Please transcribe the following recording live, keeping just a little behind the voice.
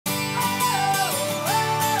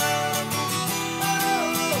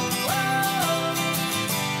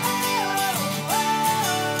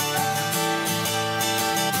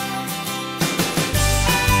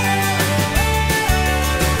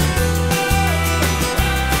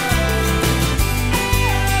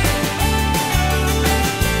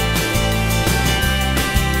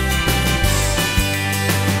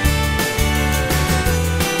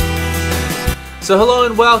So hello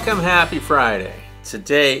and welcome, happy Friday.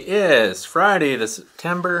 Today is Friday, the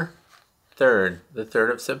September 3rd, the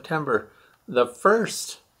 3rd of September, the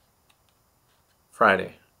first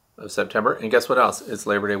Friday of September. And guess what else? It's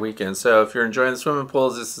Labor Day weekend. So if you're enjoying the swimming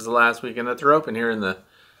pools, this is the last weekend that they're open here in the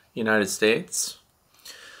United States.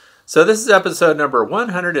 So this is episode number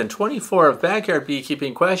 124 of Backyard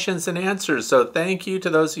Beekeeping Questions and Answers. So thank you to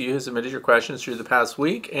those of you who submitted your questions through the past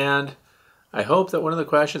week, and I hope that one of the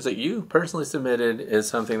questions that you personally submitted is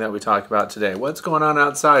something that we talk about today. What's going on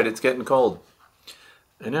outside? It's getting cold.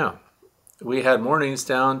 I know. We had mornings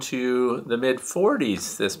down to the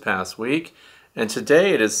mid-40s this past week, and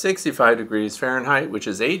today it is 65 degrees Fahrenheit, which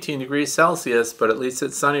is 18 degrees Celsius, but at least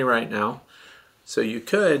it's sunny right now. So you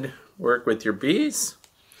could work with your bees.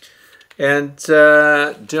 And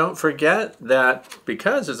don't forget that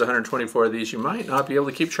because there's 124 of these, you might not be able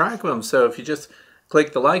to keep track of them. So if you just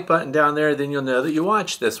click the like button down there, then you'll know that you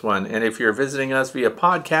watched this one. And if you're visiting us via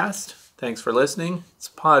podcast, thanks for listening. It's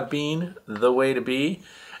Podbean, the way to be.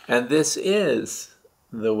 And this is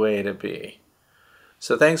the way to be.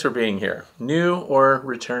 So thanks for being here. New or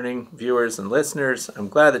returning viewers and listeners, I'm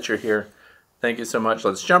glad that you're here. Thank you so much.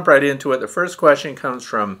 Let's jump right into it. The first question comes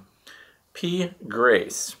from P.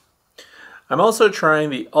 Grace. I'm also trying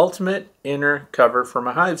the ultimate inner cover for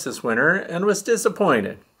my hives this winter and was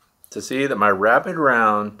disappointed to see that my rapid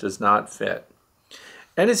round does not fit.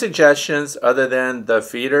 Any suggestions other than the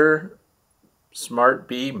feeder Smart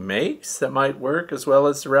Bee makes that might work as well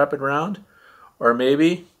as the rapid round? Or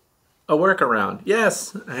maybe a workaround?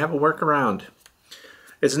 Yes, I have a workaround.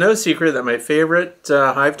 It's no secret that my favorite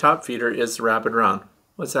hive top feeder is the rapid round.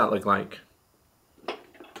 What's that look like?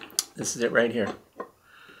 This is it right here.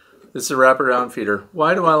 This is a rapid round feeder.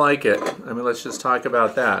 Why do I like it? I mean, let's just talk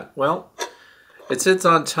about that. Well, it sits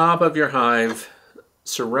on top of your hive,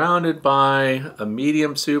 surrounded by a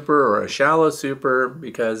medium super or a shallow super,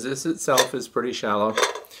 because this itself is pretty shallow.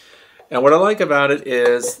 And what I like about it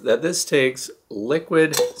is that this takes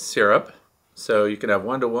liquid syrup. So you can have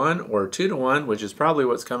 1-to-1 or 2-to-1, which is probably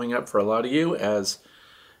what's coming up for a lot of you as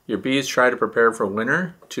your bees try to prepare for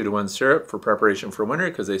winter. 2-to-1 syrup for preparation for winter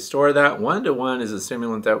because they store that. 1-to-1 is a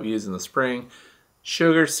stimulant that we use in the spring.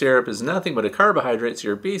 Sugar syrup is nothing but a carbohydrate so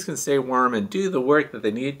your bees can stay warm and do the work that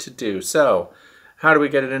they need to do. So how do we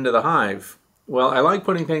get it into the hive? Well, I like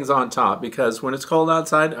putting things on top because when it's cold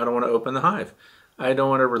outside, I don't want to open the hive. I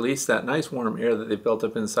don't want to release that nice warm air that they've built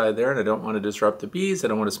up inside there, and I don't want to disrupt the bees. I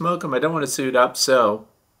don't want to smoke them. I don't want to suit up, so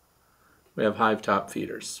we have hive top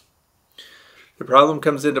feeders. The problem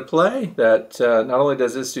comes into play that not only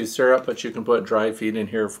does this do syrup, but you can put dry feed in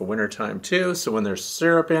here for wintertime too. So when there's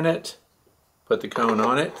syrup in it, put the cone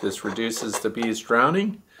on it. This reduces the bees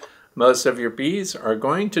drowning. Most of your bees are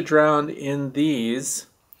going to drown in these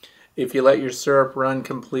if you let your syrup run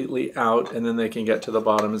completely out, and then they can get to the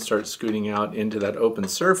bottom and start scooting out into that open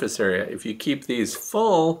surface area. If you keep these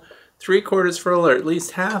full, 3/4 full or at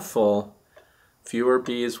least half full, fewer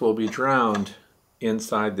bees will be drowned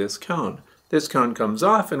inside this cone. This cone comes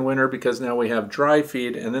off in winter because now we have dry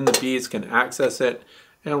feed, and then the bees can access it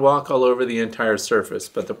and walk all over the entire surface.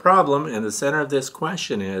 But the problem and the center of this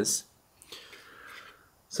question is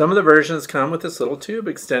some of the versions come with this little tube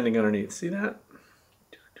extending underneath. See that?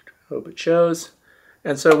 Hope it shows.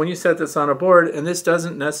 And so when you set this on a board, and this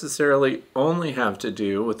doesn't necessarily only have to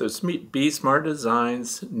do with the BeeSmart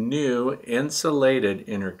Design's new insulated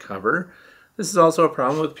inner cover. This is also a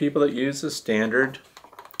problem with people that use the standard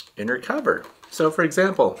inner cover. So for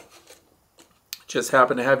example, just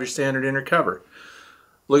happen to have your standard inner cover.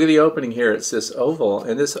 Look at the opening here. It's this oval,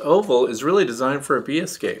 and this oval is really designed for a bee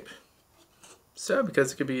escape. So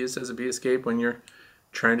because it can be used as a bee escape when you're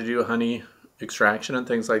trying to do honey extraction and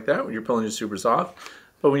things like that, when you're pulling your supers off.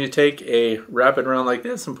 But when you take a rapid round like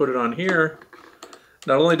this and put it on here,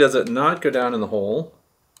 not only does it not go down in the hole,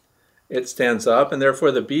 it stands up, and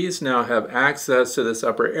therefore the bees now have access to this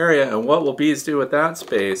upper area. And what will bees do with that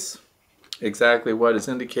space? Exactly what is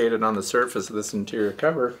indicated on the surface of this interior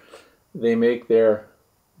cover. They make their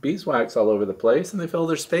beeswax all over the place and they fill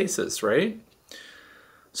their spaces, right?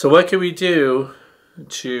 So what can we do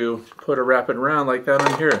to put a rapid round like that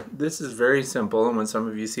on here? This is very simple, and when some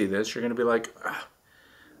of you see this, you're going to be like,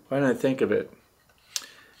 why didn't I think of it?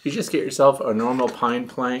 You just get yourself a normal pine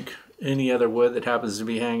plank, any other wood that happens to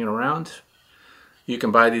be hanging around. You can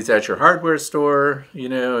buy these at your hardware store. You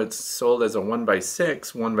know, it's sold as a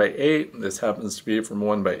 1x6, 1x8. This happens to be from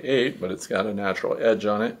 1x8, but it's got a natural edge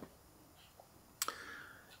on it.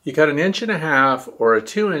 You cut 1.5 inches or a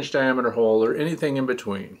 2-inch diameter hole or anything in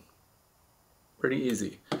between. Pretty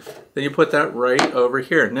easy. Then you put that right over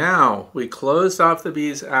here. Now, we closed off the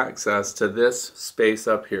bees' access to this space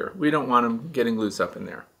up here. We don't want them getting loose up in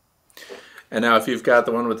there. And now if you've got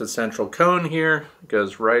the one with the central cone here, it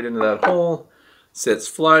goes right into that hole, sits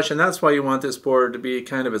flush, and that's why you want this board to be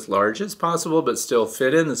kind of as large as possible, but still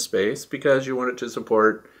fit in the space, because you want it to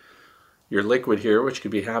support your liquid here, which could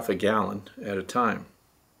be half a gallon at a time.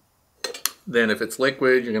 Then if it's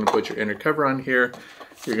liquid, you're going to put your inner cover on here.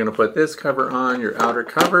 You're going to put this cover on, your outer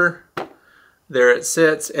cover. There it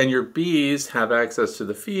sits, and your bees have access to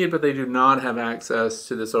the feed, but they do not have access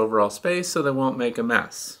to this overall space, so they won't make a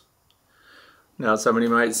mess. Now somebody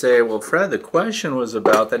might say, well, Fred, the question was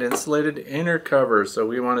about that insulated inner cover, so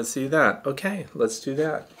we want to see that. Okay, let's do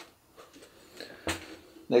that.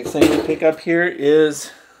 Next thing to pick up here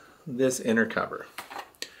is this inner cover.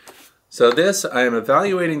 So this I am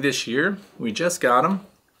evaluating this year. We just got them.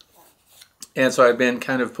 And so I've been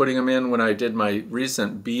kind of putting them in when I did my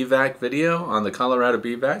recent bee vac video on the Colorado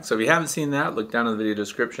bee vac. So if you haven't seen that, look down in the video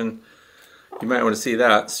description. You might want to see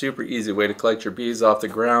that. Super easy way to collect your bees off the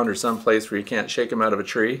ground or someplace where you can't shake them out of a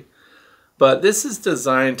tree. But this is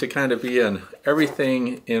designed to kind of be an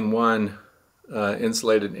everything in one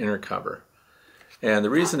insulated inner cover. And the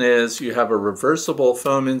reason is you have a reversible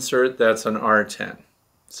foam insert that's an R10.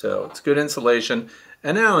 So it's good insulation.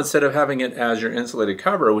 And now instead of having it as your insulated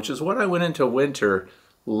cover, which is what I went into winter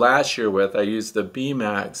last year with, I used the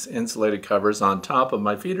B-Max insulated covers on top of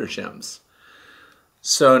my feeder shims.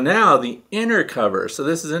 So now the inner cover, so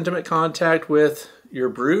this is intimate contact with your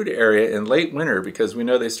brood area in late winter, because we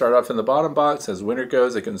know they start off in the bottom box. As winter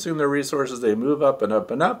goes, they consume their resources, they move up and up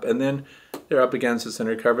and up, and then they're up against this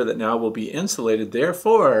inner cover that now will be insulated.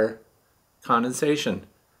 Therefore, condensation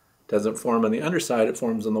doesn't form on the underside, it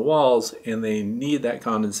forms on the walls, and they need that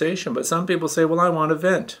condensation. But some people say, well, I want a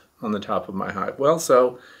vent on the top of my hive. Well,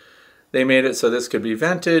 so they made it so this could be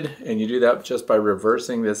vented, and you do that just by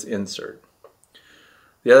reversing this insert.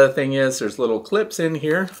 The other thing is there's little clips in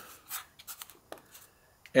here,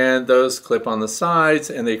 and those clip on the sides,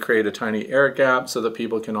 and they create a tiny air gap so that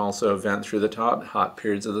people can also vent through the top hot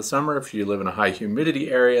periods of the summer if you live in a high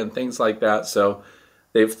humidity area and things like that. So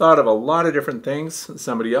they've thought of a lot of different things.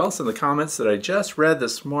 Somebody else in the comments that I just read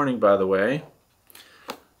this morning, by the way,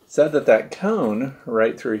 said that that cone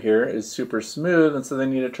right through here is super smooth, and so they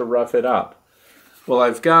needed to rough it up. Well,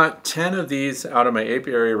 I've got 10 of these out of my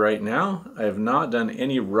apiary right now. I have not done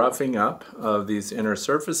any roughing up of these inner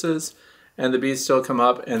surfaces, and the bees still come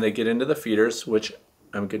up and they get into the feeders, which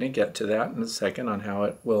I'm going to get to that in a second on how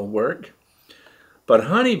it will work. But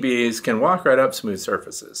honeybees can walk right up smooth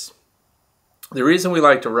surfaces. The reason we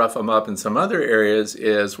like to rough them up in some other areas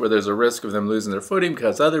is where there's a risk of them losing their footing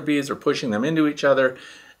because other bees are pushing them into each other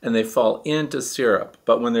and they fall into syrup.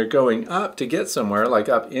 But when they're going up to get somewhere, like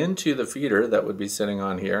up into the feeder that would be sitting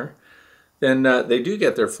on here, then they do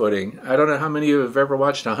get their footing. I don't know how many of you have ever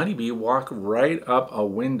watched a honeybee walk right up a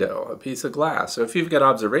window, a piece of glass. So if you've got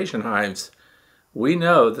observation hives, we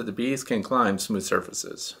know that the bees can climb smooth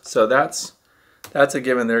surfaces. So that's a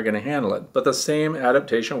given, they're going to handle it. But the same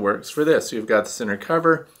adaptation works for this. So you've got this inner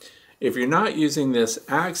cover. If you're not using this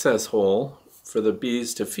access hole for the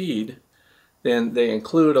bees to feed, then they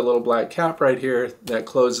include a little black cap right here that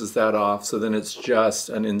closes that off, so then it's just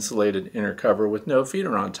an insulated inner cover with no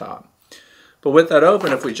feeder on top. But with that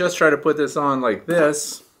open, if we just try to put this on like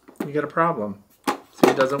this, you get a problem.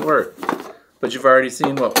 See, it doesn't work. But you've already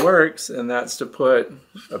seen what works, and that's to put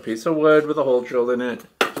a piece of wood with a hole drilled in it.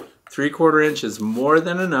 3/4 inch is more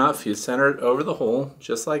than enough. You center it over the hole,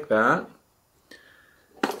 just like that.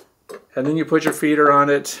 And then you put your feeder on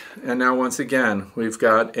it, and now once again, we've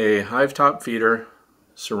got a hive top feeder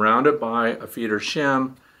surrounded by a feeder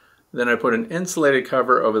shim. Then I put an insulated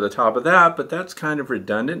cover over the top of that, but that's kind of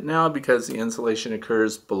redundant now because the insulation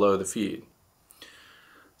occurs below the feed.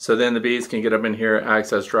 So then the bees can get up in here,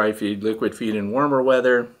 access dry feed, liquid feed in warmer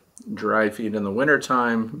weather, dry feed in the winter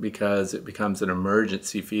time because it becomes an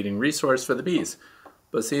emergency feeding resource for the bees.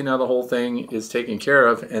 But see, now the whole thing is taken care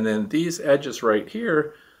of, and then these edges right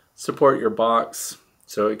here support your box.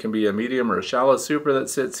 So it can be a medium or a shallow super that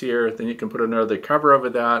sits here. Then you can put another cover over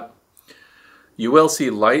that. You will see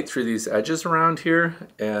light through these edges around here,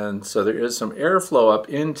 and so there is some airflow up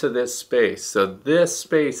into this space. So this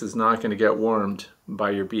space is not going to get warmed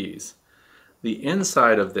by your bees. The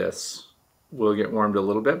inside of this will get warmed a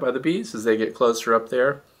little bit by the bees as they get closer up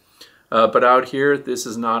there. But out here, this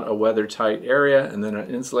is not a weather tight area, and then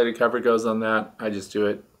an insulated cover goes on that. I just do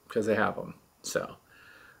it because I have them. So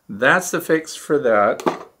that's the fix for that.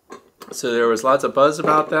 So there was lots of buzz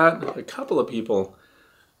about that. A couple of people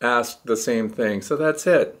asked the same thing. So that's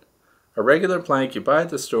it. A regular plank you buy at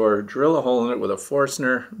the store, drill a hole in it with a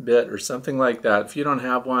Forstner bit or something like that. If you don't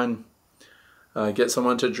have one, get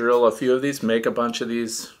someone to drill a few of these, make a bunch of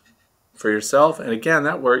these for yourself. And again,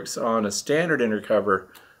 that works on a standard inner cover,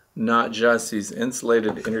 not just these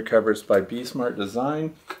insulated inner covers by BeeSmart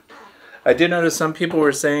Design. I did notice some people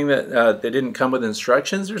were saying that they didn't come with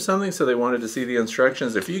instructions or something, so they wanted to see the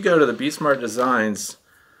instructions. If you go to the BeeSmart Designs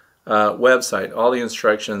website, all the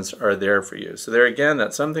instructions are there for you. So there again,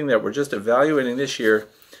 that's something that we're just evaluating this year.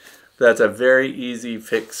 That's a very easy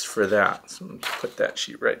fix for that. So I'm going to put that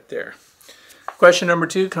sheet right there. Question number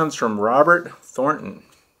 2 comes from Robert Thornton.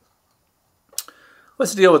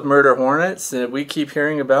 What's the deal with murder hornets that we keep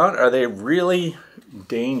hearing about? Are they really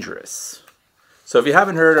dangerous? So if you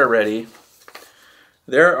haven't heard already,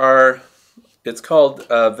 it's called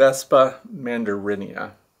Vespa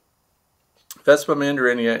mandarinia. Vespa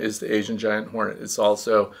mandarinia is the Asian giant hornet. It's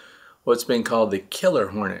also what's being called the killer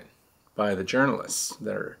hornet by the journalists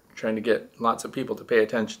that are trying to get lots of people to pay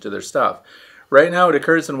attention to their stuff. Right now it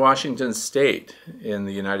occurs in Washington State in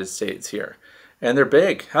the United States here. And they're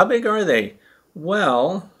big. How big are they?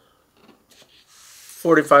 Well,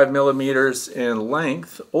 45 millimeters in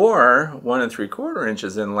length or 1 3/4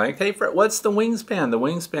 inches in length. Hey, what's the wingspan? The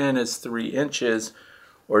wingspan is 3 inches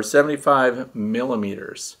or 75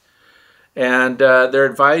 millimeters. And they're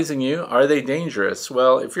advising you, are they dangerous?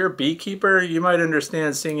 Well, if you're a beekeeper, you might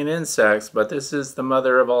understand stinging insects, but this is the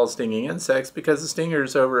mother of all stinging insects because the stinger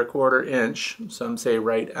is over 1/4 inch, some say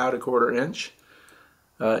right out 1/4 inch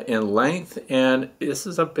in length, and this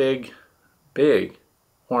is a big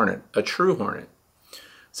hornet, a true hornet.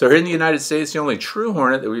 So here in the United States, the only true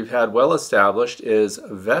hornet that we've had well established is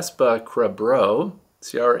Vespa crabro,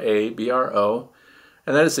 C-R-A-B-R-O,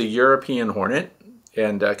 and that is a European hornet.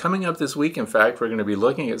 And coming up this week, in fact, we're going to be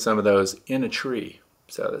looking at some of those in a tree.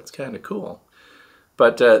 So that's kind of cool.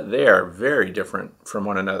 But they are very different from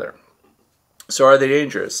one another. So are they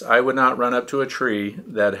dangerous? I would not run up to a tree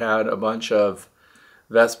that had a bunch of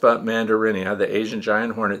Vespa mandarinia, the Asian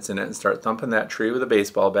giant hornets, in it and start thumping that tree with a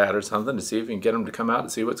baseball bat or something to see if you can get them to come out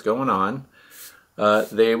and see what's going on.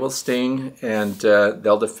 They will sting and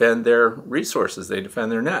they'll defend their resources. They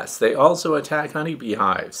defend their nests. They also attack honeybee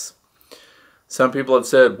hives. Some people have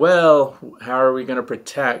said, well, how are we going to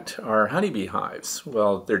protect our honeybee hives?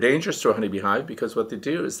 Well, they're dangerous to a honeybee hive because what they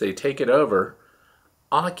do is they take it over,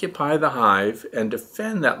 occupy the hive, and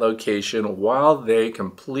defend that location while they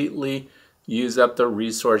completely use up the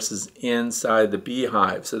resources inside the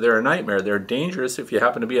beehive. So they're a nightmare. They're dangerous if you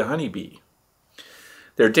happen to be a honeybee.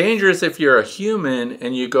 They're dangerous if you're a human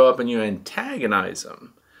and you go up and you antagonize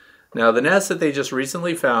them. Now, the nest that they just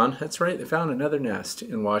recently found, that's right, they found another nest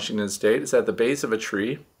in Washington State. It's at the base of a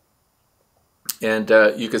tree. And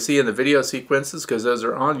you can see in the video sequences, because those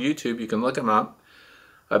are on YouTube, you can look them up.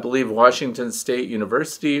 I believe Washington State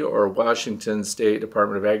University or Washington State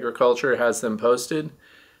Department of Agriculture has them posted.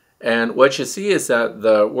 And what you see is that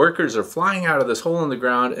the workers are flying out of this hole in the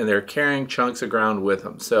ground and they're carrying chunks of ground with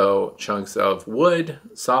them. So chunks of wood,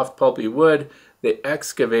 soft pulpy wood, they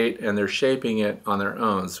excavate and they're shaping it on their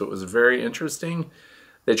own. So it was very interesting.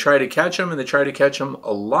 They try to catch them and they try to catch them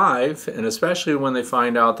alive, and especially when they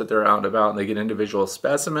find out that they're out and about and they get individual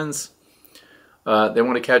specimens, they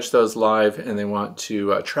want to catch those live and they want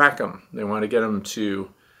to track them. They want to get them to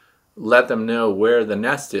let them know where the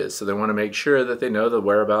nest is. So they want to make sure that they know the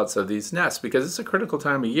whereabouts of these nests, because it's a critical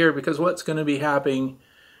time of year, because what's going to be happening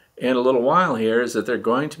in a little while here is that they're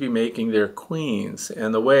going to be making their queens.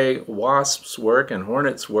 And the way wasps work and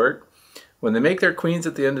hornets work, when they make their queens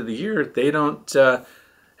at the end of the year, they don't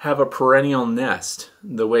have a perennial nest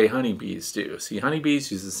the way honeybees do. See,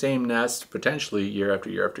 honeybees use the same nest potentially year after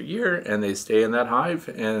year after year, and they stay in that hive,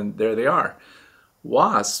 and there they are.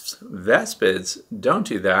 Wasps, vespids, don't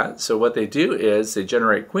do that. So what they do is they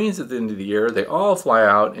generate queens at the end of the year. They all fly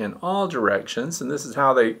out in all directions, and this is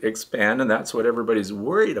how they expand, and that's what everybody's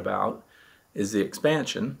worried about, is the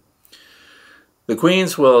expansion. The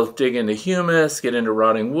queens will dig into humus, get into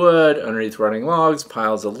rotting wood, underneath rotting logs,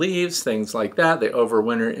 piles of leaves, things like that. They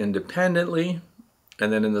overwinter independently,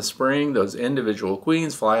 and then in the spring, those individual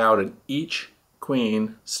queens fly out, and each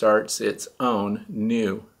queen starts its own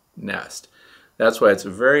new nest. That's why it's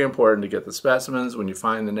very important to get the specimens. When you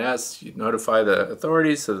find the nests, you notify the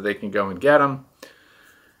authorities so that they can go and get them.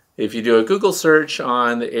 If you do a Google search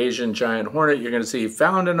on the Asian giant hornet, you're going to see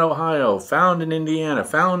found in Ohio, found in Indiana,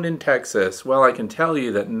 found in Texas. Well, I can tell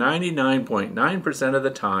you that 99.9% of the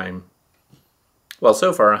time, well,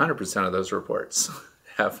 so far 100% of those reports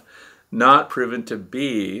have not proven to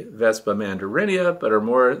be Vespa mandarinia, but are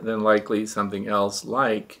more than likely something else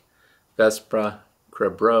like Vespa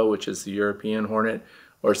crabro, which is the European hornet,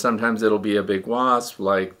 or sometimes it'll be a big wasp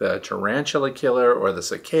like the tarantula killer or the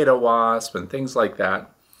cicada wasp and things like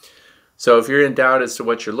that. So if you're in doubt as to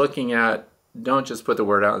what you're looking at, don't just put the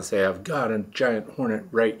word out and say, I've got a giant hornet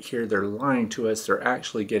right here. They're lying to us. They're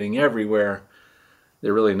actually getting everywhere.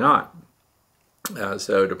 They're really not.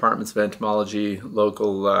 So departments of entomology,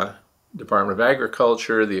 local Department of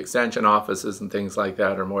Agriculture, the extension offices and things like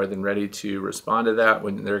that are more than ready to respond to that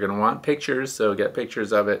when they're going to want pictures, so get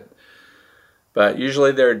pictures of it. But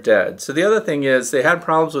usually they're dead. So the other thing is they had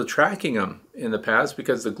problems with tracking them in the past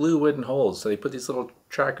because the glue wouldn't hold. So they put these little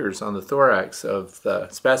trackers on the thorax of the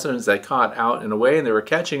specimens they caught out and away, and they were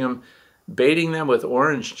catching them, baiting them with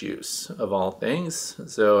orange juice of all things.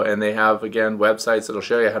 So, and they have, again, websites that'll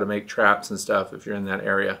show you how to make traps and stuff if you're in that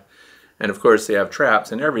area. And of course they have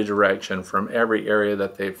traps in every direction from every area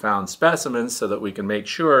that they've found specimens so that we can make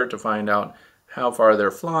sure to find out how far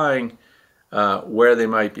they're flying, where they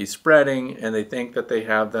might be spreading, and they think that they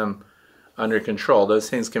have them under control.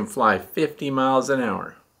 Those things can fly 50 miles an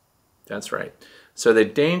hour. That's right. So are they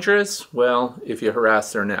dangerous? Well, if you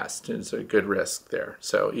harass their nest, it's a good risk there.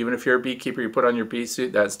 So even if you're a beekeeper, you put on your bee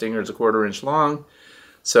suit, that stinger is a 1/4 inch long.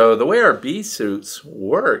 So the way our bee suits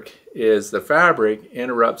work is the fabric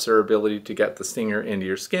interrupts their ability to get the stinger into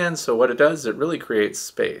your skin. So what it does, it really creates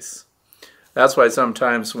space. That's why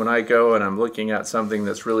sometimes when I go and I'm looking at something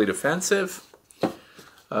that's really defensive,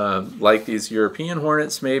 like these European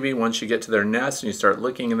hornets maybe, once you get to their nest and you start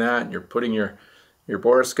looking at that and you're putting your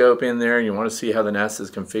borescope in there and you want to see how the nest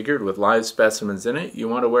is configured with live specimens in it, you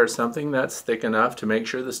want to wear something that's thick enough to make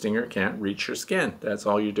sure the stinger can't reach your skin. That's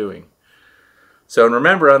all you're doing. So and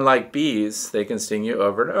remember, unlike bees, they can sting you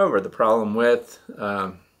over and over. The problem with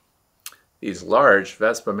these large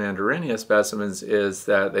Vespa mandarinia specimens is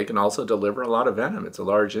that they can also deliver a lot of venom. It's a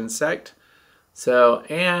large insect. So,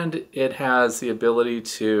 and it has the ability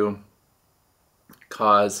to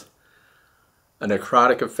cause a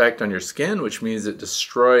necrotic effect on your skin, which means it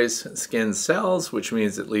destroys skin cells, which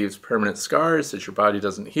means it leaves permanent scars that your body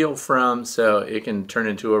doesn't heal from. So it can turn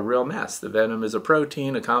into a real mess. The venom is a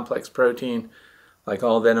protein, a complex protein, like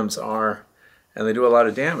all venoms are, and they do a lot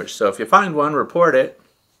of damage. So if you find one, report it,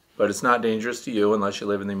 but it's not dangerous to you unless you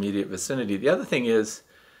live in the immediate vicinity. The other thing is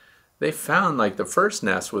they found like the first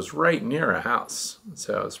nest was right near a house.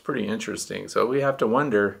 So it's pretty interesting. So we have to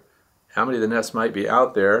wonder how many of the nests might be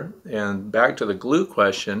out there. And back to the glue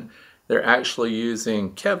question, they're actually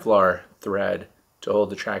using Kevlar thread to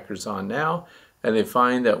hold the trackers on now. And they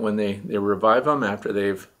find that when they revive them after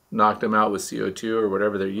they've knocked them out with CO2 or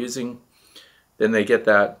whatever they're using, then they get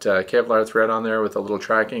that Kevlar thread on there with a little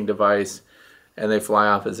tracking device, and they fly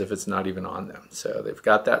off as if it's not even on them. So they've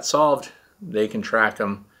got that solved. They can track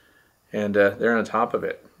them, and they're on top of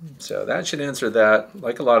it. So that should answer that.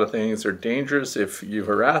 Like a lot of things, they're dangerous if you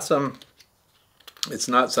harass them. It's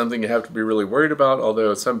not something you have to be really worried about,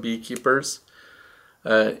 although some beekeepers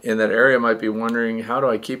in that area might be wondering, how do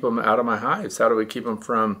I keep them out of my hives? How do we keep them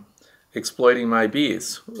from exploiting my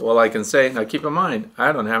bees? Well, I can say, now keep in mind,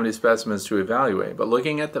 I don't have any specimens to evaluate, but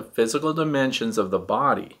looking at the physical dimensions of the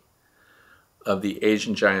body of the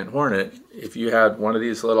Asian giant hornet, if you had one of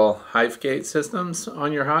these little hive gate systems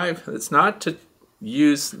on your hive, it's not to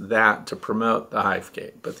use that to promote the hive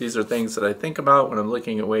gate, but these are things that I think about when I'm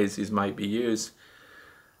looking at ways these might be used.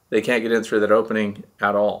 They can't get in through that opening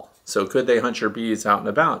at all. So could they hunt your bees out and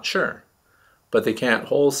about? Sure. But they can't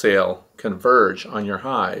wholesale converge on your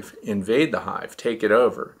hive, invade the hive, take it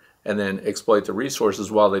over, and then exploit the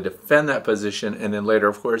resources while they defend that position, and then later,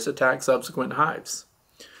 of course, attack subsequent hives.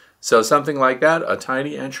 So something like that, a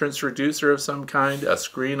tiny entrance reducer of some kind, a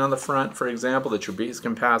screen on the front, for example, that your bees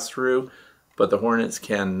can pass through, but the hornets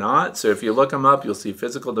cannot. So if you look them up, you'll see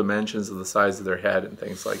physical dimensions of the size of their head and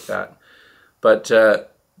things like that. But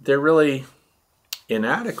they're really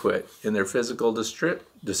inadequate in their physical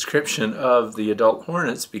description of the adult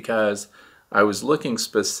hornets, because I was looking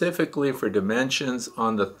specifically for dimensions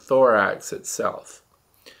on the thorax itself.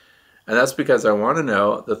 And that's because I want to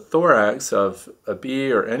know the thorax of a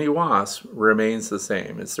bee or any wasp remains the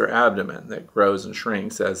same. It's their abdomen that grows and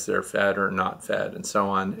shrinks as they're fed or not fed, and so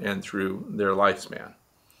on, and through their lifespan.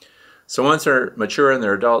 So once they're mature and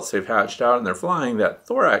they're adults, they've hatched out and they're flying, that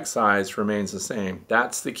thorax size remains the same.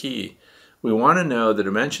 That's the key. We want to know the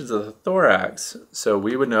dimensions of the thorax, so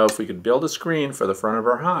we would know if we could build a screen for the front of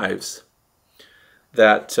our hives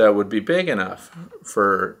that would be big enough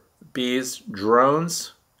for bees,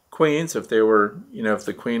 drones, queens, if they were, if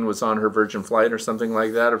the queen was on her virgin flight or something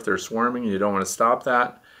like that, if they're swarming and you don't want to stop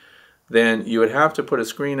that, then you would have to put a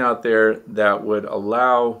screen out there that would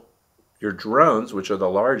allow your drones, which are the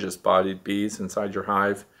largest bodied bees inside your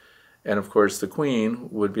hive, And of course the queen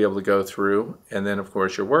would be able to go through, and then of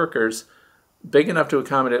course your workers, big enough to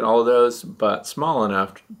accommodate all of those, but small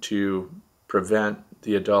enough to prevent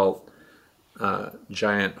the adult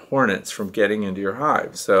giant hornets from getting into your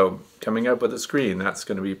hive. So coming up with a screen, that's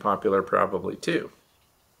going to be popular probably too.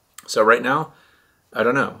 So right now, I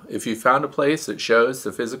don't know, if you found a place that shows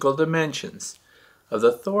the physical dimensions of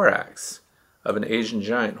the thorax of an Asian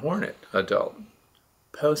giant hornet adult,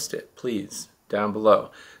 post it, please, down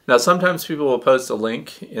below. Now, sometimes people will post a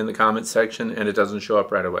link in the comments section and it doesn't show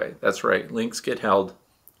up right away. That's right, links get held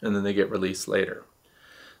and then they get released later.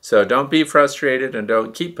 So don't be frustrated and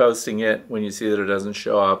don't keep posting it when you see that it doesn't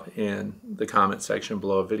show up in the comment section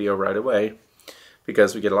below a video right away,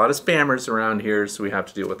 because we get a lot of spammers around here, so we have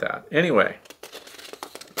to deal with that. Anyway,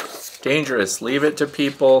 dangerous. Leave it to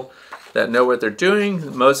people that know what they're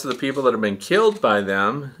doing. Most of the people that have been killed by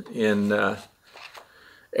them in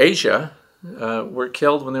Asia were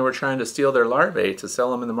killed when they were trying to steal their larvae to sell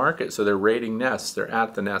them in the market. So they're raiding nests. They're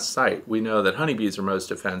at the nest site. We know that honeybees are most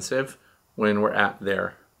offensive when we're at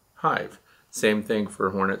their hive. Same thing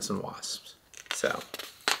for hornets and wasps. So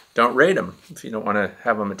don't raid them if you don't want to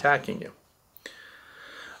have them attacking you.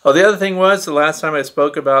 Oh, the other thing was, the last time I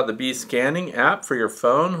spoke about the BeeScanning app for your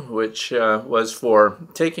phone, which was for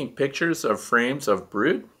taking pictures of frames of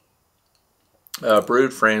brood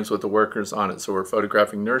frames with the workers on it. So we're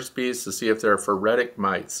photographing nurse bees to see if there are phoretic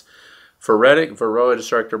mites. Phoretic, varroa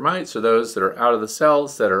destructor mites are those that are out of the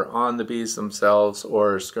cells that are on the bees themselves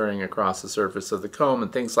or scurrying across the surface of the comb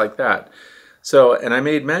and things like that. So, and I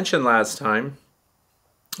made mention last time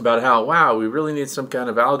about how, wow, we really need some kind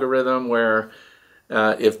of algorithm where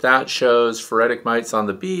if that shows phoretic mites on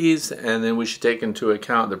the bees, and then we should take into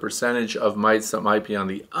account the percentage of mites that might be on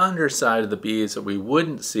the underside of the bees that we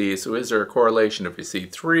wouldn't see. So is there a correlation? If we see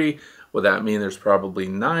 3, would that mean there's probably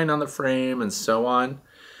 9 on the frame, and so on?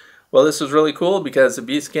 Well, this was really cool because the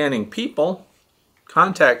BeeScanning people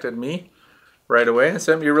contacted me right away and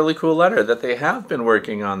sent me a really cool letter that they have been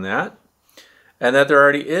working on that, and that there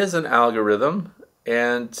already is an algorithm,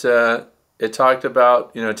 and it talked about,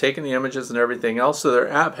 you know, taking the images and everything else. So their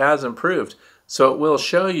app has improved. So it will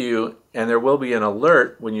show you, and there will be an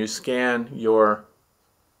alert when you scan your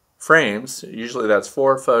frames. Usually that's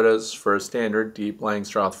 4 photos for a standard deep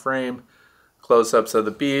Langstroth frame. Close-ups of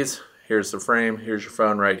the bees. Here's the frame, here's your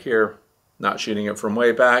phone right here. Not shooting it from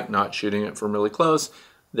way back, not shooting it from really close.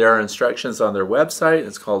 There are instructions on their website.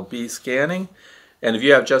 It's called BeeScanning. And if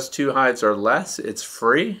you have just 2 hives or less, it's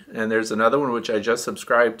free. And there's another one which I just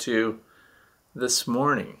subscribed to this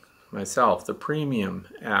morning myself, the premium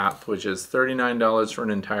app, which is $39 for an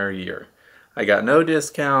entire year. I got no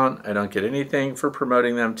discount. I don't get anything for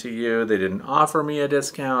promoting them to you. They didn't offer me a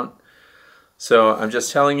discount. So I'm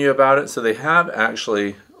just telling you about it. So they have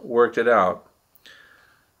actually worked it out.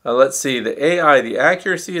 Let's see, the AI, the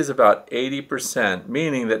accuracy is about 80%,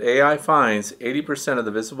 meaning that AI finds 80% of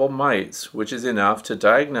the visible mites, which is enough to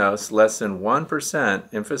diagnose less than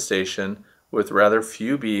 1% infestation with rather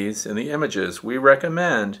few bees in the images. We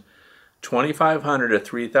recommend 2,500 to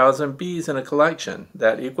 3,000 bees in a collection.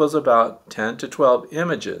 That equals about 10 to 12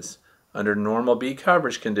 images under normal bee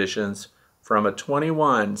coverage conditions from a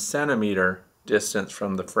 21 centimeter distance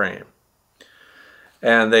from the frame.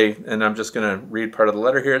 And I'm just going to read part of the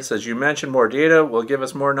letter here. It says, you mentioned more data will give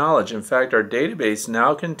us more knowledge. In fact, our database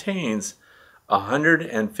now contains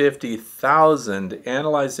 150,000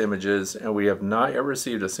 analyzed images, and we have not yet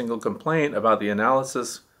received a single complaint about the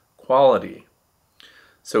analysis quality.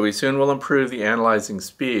 So we soon will improve the analyzing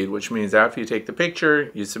speed, which means after you take the picture,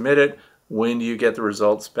 you submit it, when do you get the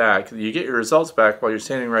results back? You get your results back while you're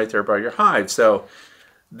standing right there by your hive. So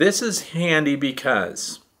this is handy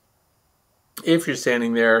because if you're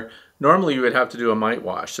standing there, normally you would have to do a mite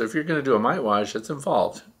wash. So if you're going to do a mite wash, it's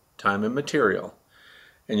involved time and material.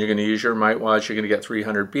 And you're going to use your mite wash, you're going to get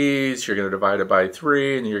 300 bees, you're going to divide it by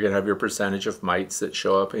 3, and you're going to have your percentage of mites that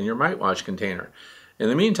show up in your mite wash container. In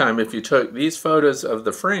the meantime, if you took these photos of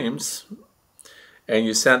the frames and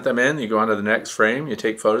you sent them in, you go on to the next frame, you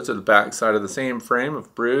take photos of the back side of the same frame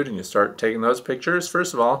of brood and you start taking those pictures.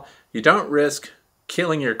 First of all, you don't risk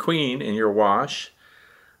killing your queen in your wash.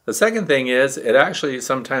 The second thing is, it actually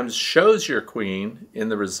sometimes shows your queen in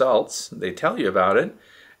the results. They tell you about it.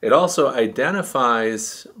 It also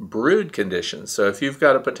identifies brood conditions. So if you've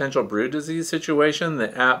got a potential brood disease situation,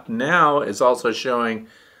 the app now is also showing,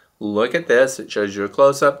 look at this. It shows you a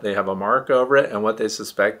close-up. They have a mark over it and what they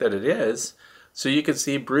suspect that it is. So you can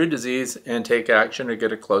see brood disease and take action or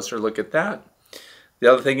get a closer look at that.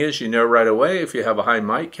 The other thing is, you know right away if you have a high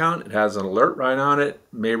mite count, it has an alert right on it,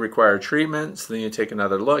 may require treatment, so then you take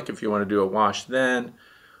another look if you want to do a wash then,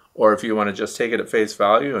 Or if you want to just take it at face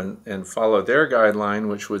value and follow their guideline,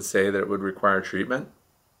 which would say that it would require treatment,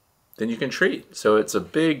 then you can treat. So it's a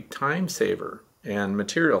big time saver and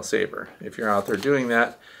material saver if you're out there doing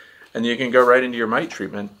that. And you can go right into your mite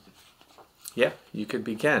treatment. Yeah, you could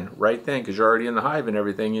begin right then because you're already in the hive and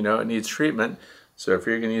everything. You know it needs treatment. So if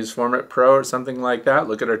you're going to use Formic Pro or something like that,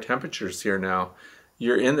 look at our temperatures here now.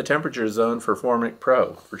 You're in the temperature zone for Formic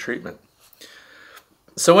Pro for treatment.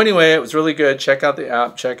 So anyway, it was really good. Check out the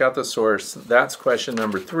app, check out the source. That's question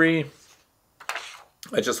number 3.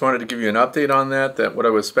 I just wanted to give you an update on that what I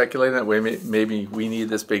was speculating that way maybe we need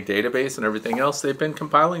this big database and everything else. They've been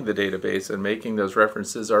compiling the database and making those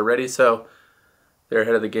references already, so they're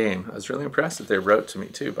ahead of the game. I was really impressed that they wrote to me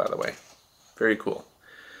too, by the way. Very cool.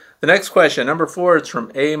 The next question, number 4, is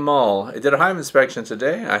from A. Mull. I did a hive inspection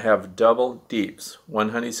today. I have double deeps. 1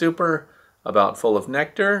 honey super, about full of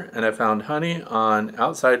nectar, and I found honey on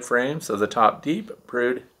outside frames of the top deep,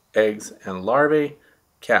 brood, eggs, and larvae,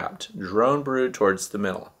 capped, drone brood towards the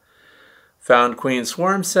middle. Found queen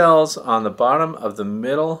swarm cells on the bottom of the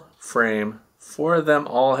middle frame. 4 of them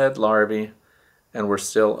all had larvae and were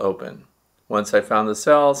still open. Once I found the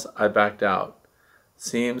cells, I backed out.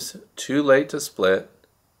 Seems too late to split.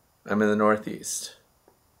 I'm in the Northeast.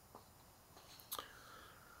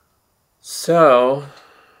 So,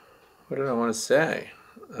 what did I want to say?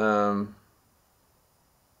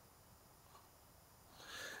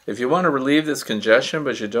 If you want to relieve this congestion,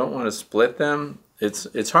 but you don't want to split them,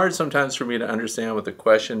 it's hard sometimes for me to understand what the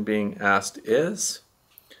question being asked is.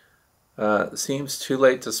 Seems too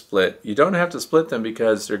late to split. You don't have to split them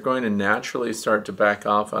because they're going to naturally start to back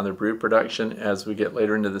off on their brood production as we get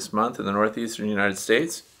later into this month in the northeastern United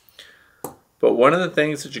States. But one of the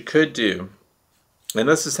things that you could do, and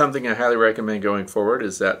this is something I highly recommend going forward,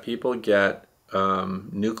 is that people get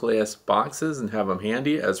nucleus boxes and have them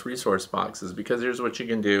handy as resource boxes, because here's what you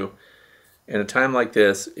can do in a time like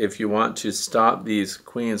this if you want to stop these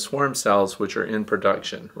queen swarm cells which are in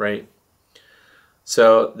production, right?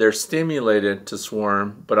 So they're stimulated to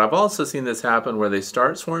swarm, but I've also seen this happen where they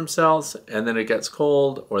start swarm cells and then it gets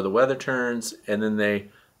cold or the weather turns and then they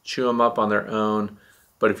chew them up on their own.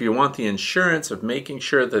 But if you want the insurance of making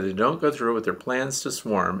sure that they don't go through with their plans to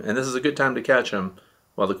swarm, and this is a good time to catch them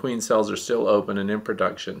while the queen cells are still open and in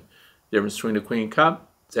production. The difference between a queen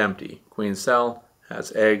cup, it's empty. Queen cell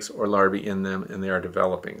has eggs or larvae in them and they are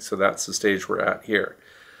developing. So that's the stage we're at here.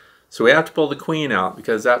 So we have to pull the queen out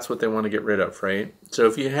because that's what they want to get rid of, right? So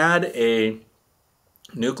if you had a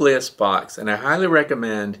nucleus box, and I highly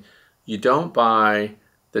recommend you don't buy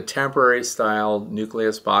the temporary style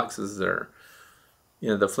nucleus boxes that are, you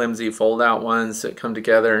know, the flimsy fold-out ones that come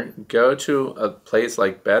together. Go to a place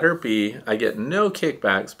like Better Bee. I get no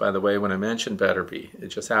kickbacks, by the way, when I mention Better Bee. It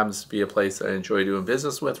just happens to be a place that I enjoy doing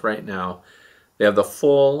business with right now. They have the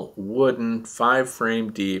full wooden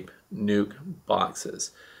 5-frame deep nuke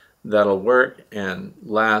boxes that'll work and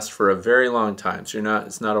last for a very long time. So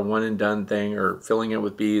it's not a one and done thing or filling it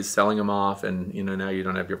with bees, selling them off, and now you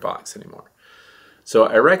don't have your box anymore. So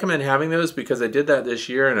I recommend having those because I did that this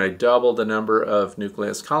year and I doubled the number of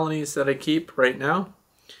nucleus colonies that I keep right now.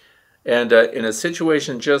 And in a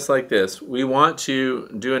situation just like this, we want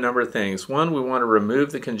to do a number of things. One, we want to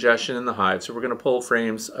remove the congestion in the hive. So we're going to pull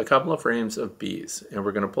frames, a couple of frames of bees, and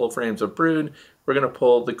we're going to pull frames of brood. We're going to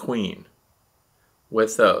pull the queen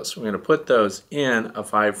with those. We're going to put those in a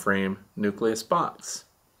 5-frame nucleus box.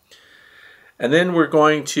 And then we're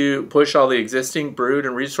going to push all the existing brood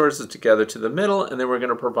and resources together to the middle, and then we're going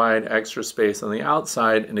to provide extra space on the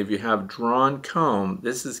outside. And if you have drawn comb,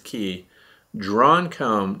 this is key. Drawn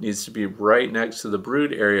comb needs to be right next to the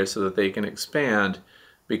brood area so that they can expand,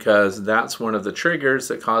 because that's one of the triggers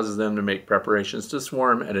that causes them to make preparations to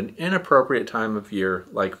swarm at an inappropriate time of year,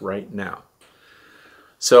 like right now.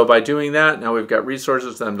 So by doing that, now we've got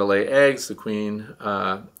resources for them to lay eggs. The queen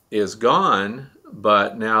is gone,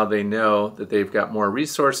 but now they know that they've got more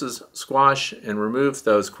resources. Squash and remove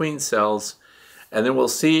those queen cells, and then we'll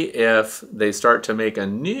see if they start to make a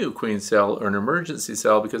new queen cell or an emergency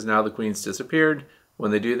cell, because now the queen's disappeared.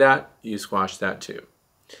 When they do that, you squash that too.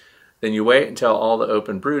 Then you wait until all the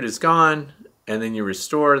open brood is gone, and then you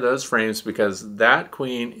restore those frames, because that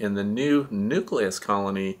queen in the new nucleus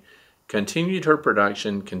colony continued her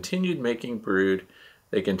production, continued making brood.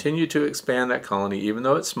 They continue to expand that colony, even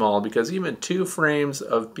though it's small, because even 2 frames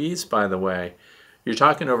of bees, by the way, you're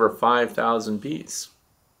talking over 5,000 bees.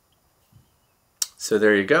 So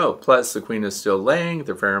there you go. Plus, the queen is still laying,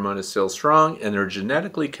 the pheromone is still strong, and they're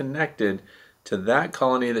genetically connected to that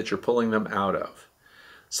colony that you're pulling them out of.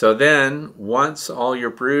 So then, once all your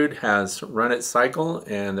brood has run its cycle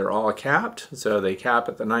and they're all capped, so they cap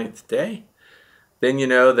at the 9th day, then you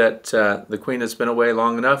know that the queen has been away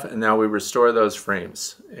long enough, and now we restore those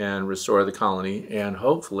frames and restore the colony. And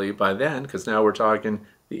hopefully by then, because now we're talking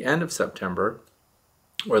the end of September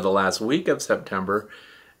or the last week of September,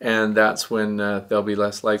 and that's when they'll be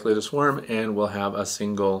less likely to swarm, and we'll have a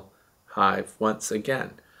single hive once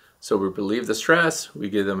again. So we relieve the stress, we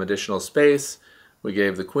give them additional space, we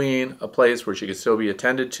gave the queen a place where she can still be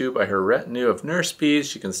attended to by her retinue of nurse bees.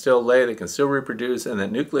 She can still lay, they can still reproduce, and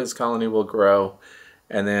that nucleus colony will grow,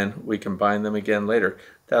 and then we combine them again later.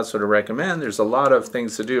 That's what I recommend. There's a lot of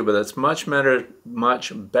things to do, but that's much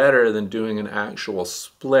better than doing an actual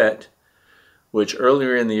split, which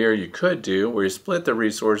earlier in the year you could do, where you split the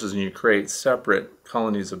resources and you create separate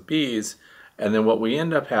colonies of bees. And then what we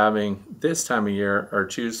end up having this time of year are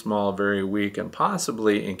too small, very weak, and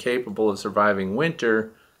possibly incapable of surviving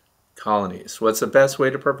winter colonies. What's the best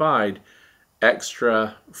way to provide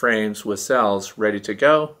extra frames with cells ready to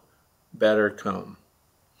go? Better comb.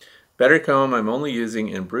 Better comb I'm only using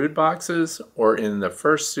in brood boxes or in the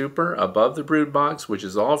first super above the brood box, which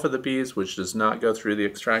is all for the bees, which does not go through the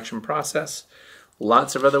extraction process.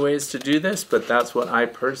 Lots of other ways to do this, but that's what I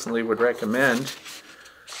personally would recommend.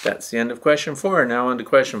 That's the end of question 4. Now on to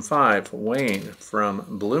question 5. Wayne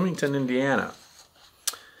from Bloomington, Indiana.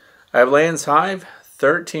 I have Layens hive,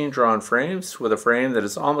 13 drawn frames with a frame that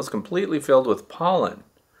is almost completely filled with pollen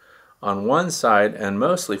on one side and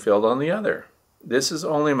mostly filled on the other. This is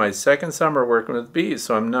only my second summer working with bees,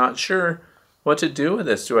 so I'm not sure what to do with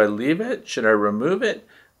this. Do I leave it? Should I remove it?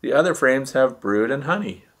 The other frames have brood and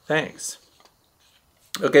honey. Thanks.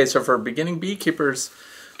 Okay, so for beginning beekeepers,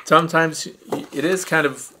 sometimes it is kind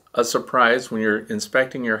of a surprise when you're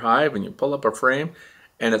inspecting your hive and you pull up a frame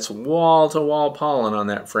and it's wall-to-wall pollen on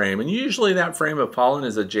that frame. And usually that frame of pollen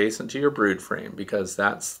is adjacent to your brood frame because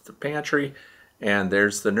that's the pantry and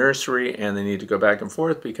there's the nursery, and they need to go back and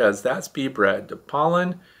forth because that's bee bread. The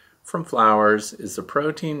pollen from flowers is the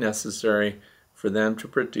protein necessary for them to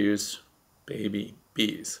produce baby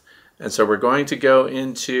bees. And so we're going to go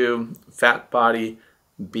into fat body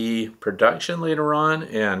bee production later on,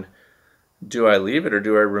 and do I leave it or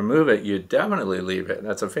do I remove it? You definitely leave it.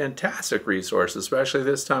 That's a fantastic resource, especially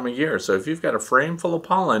this time of year. So if you've got a frame full of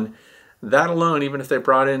pollen, that alone, even if they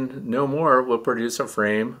brought in no more, will produce a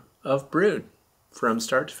frame of brood from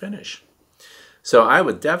start to finish. So I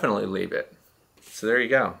would definitely leave it. So there you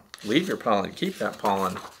go. Leave your pollen. Keep that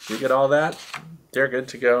pollen. You get all that, they're good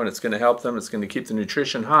to go, and it's going to help them. It's going to keep the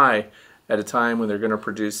nutrition high at a time when they're going to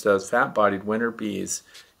produce those fat-bodied winter bees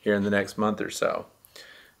here in the next month or so.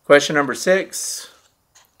 Question number 6.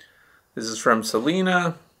 This is from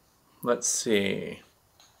Selena. Let's see.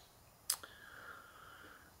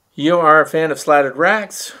 You are a fan of slatted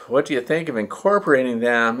racks. What do you think of incorporating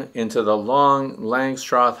them into the Long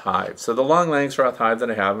Langstroth Hive? So the Long Langstroth Hive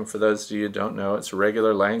that I have, and for those of you who don't know, it's a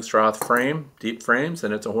regular Langstroth frame, deep frames,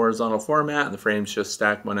 and it's a horizontal format, and the frames just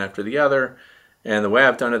stack one after the other. And the way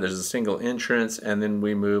I've done it, there's a single entrance, and then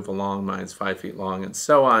we move along. Mine's 5 feet long, and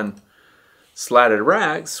so on. Slatted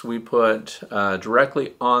racks we put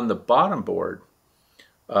directly on the bottom board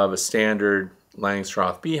of a standard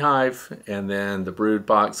Langstroth beehive, and then the brood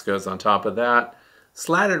box goes on top of that.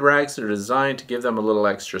 Slatted racks are designed to give them a little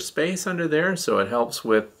extra space under there, so it helps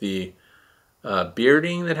with the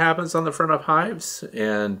bearding that happens on the front of hives.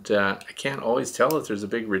 And I can't always tell if there's a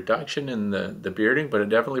big reduction in the bearding, but it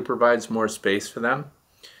definitely provides more space for them.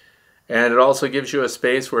 And it also gives you a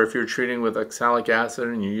space where if you're treating with oxalic acid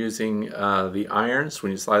and you're using the irons,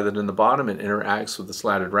 when you slide that in the bottom, it interacts with the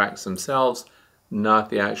slatted racks themselves, not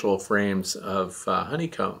the actual frames of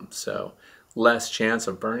honeycomb. So less chance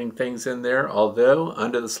of burning things in there, although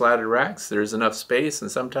under the slatted racks there's enough space,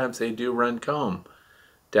 and sometimes they do run comb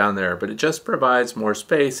down there, but it just provides more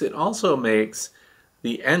space. It also makes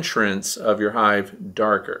the entrance of your hive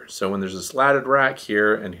darker. So when there's a slatted rack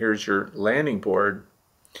here, and here's your landing board,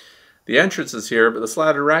 the entrance is here, but the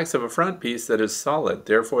slatted racks have a front piece that is solid.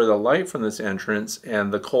 Therefore, the light from this entrance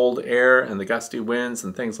and the cold air and the gusty winds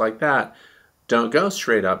and things like that don't go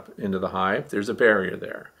straight up into the hive. There's a barrier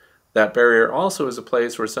there. That barrier also is a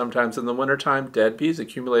place where sometimes in the wintertime dead bees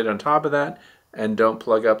accumulate on top of that and don't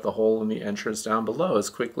plug up the hole in the entrance down below as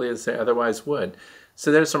quickly as they otherwise would.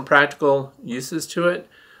 So there's some practical uses to it,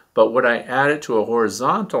 but would I add it to a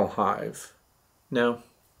horizontal hive? No.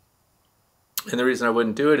 And the reason I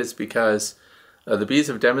wouldn't do it is because the bees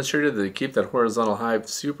have demonstrated that they keep that horizontal hive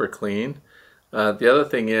super clean. The other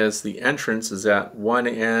thing is the entrance is at one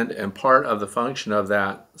end, and part of the function of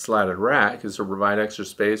that slatted rack is to provide extra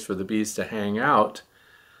space for the bees to hang out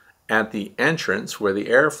at the entrance where the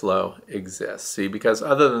airflow exists. See, because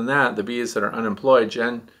other than that, the bees that are unemployed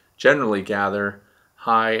generally gather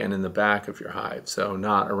high and in the back of your hive, so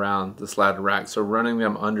not around the slatted rack. So running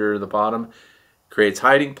them under the bottom creates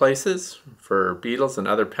hiding places for beetles and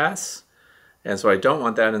other pests, and so I don't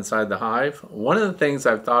want that inside the hive. One of the things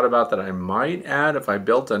I've thought about that I might add if I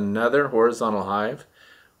built another horizontal hive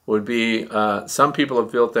would be, some people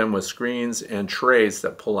have built them with screens and trays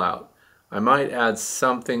that pull out. I might add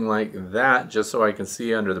something like that just so I can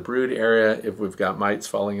see under the brood area if we've got mites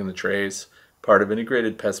falling in the trays, part of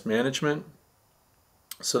integrated pest management.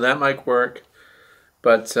 So that might work,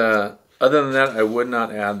 but other than that, I would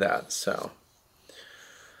not add that. So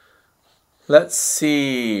let's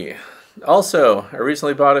see. Also, I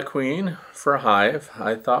recently bought a queen for a hive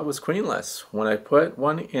I thought was queenless. When I put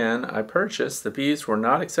one in I purchased, the bees were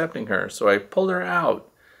not accepting her, so I pulled her out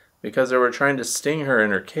because they were trying to sting her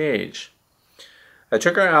in her cage. I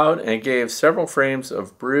took her out and gave several frames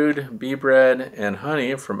of brood, bee bread, and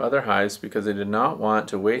honey from other hives because I did not want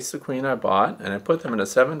to waste the queen I bought, and I put them in a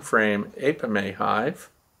 7-frame Apame hive.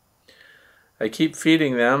 I keep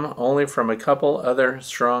feeding them only from a couple other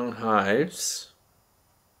strong hives.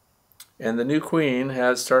 And the new queen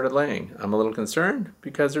has started laying. I'm a little concerned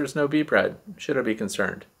because there's no bee bread. Should I be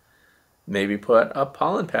concerned? Maybe put a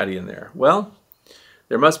pollen patty in there. Well,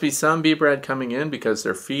 there must be some bee bread coming in because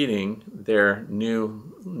they're feeding their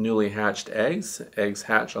newly hatched eggs. Eggs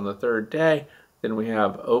hatch on the 3rd day. Then we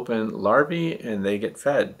have open larvae and they get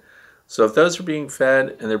fed. So if those are being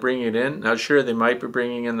fed and they're bringing it in, now sure, they might be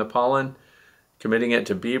bringing in the pollen, committing it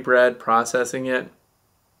to bee bread, processing it,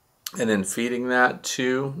 and then feeding that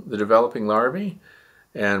to the developing larvae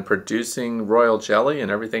and producing royal jelly and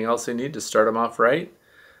everything else they need to start them off right,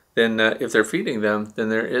 then if they're feeding them, then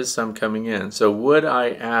there is some coming in. So would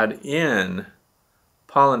I add in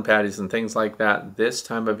pollen patties and things like that this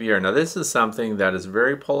time of year? Now this is something that is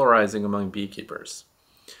very polarizing among beekeepers.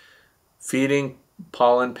 Feeding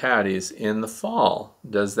pollen patties in the fall,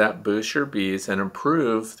 does that boost your bees and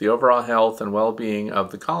improve the overall health and well-being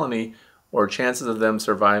of the colony, or chances of them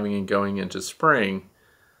surviving and going into spring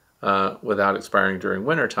without expiring during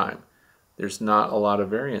winter time? There's not a lot of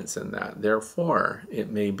variance in that. Therefore, it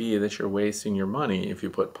may be that you're wasting your money if you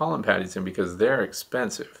put pollen patties in because they're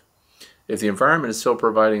expensive. If the environment is still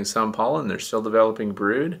providing some pollen, they're still developing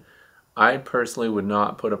brood, I personally would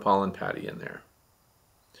not put a pollen patty in there.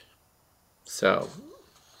 So,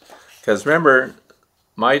 because remember,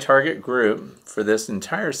 my target group for this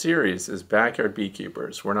entire series is backyard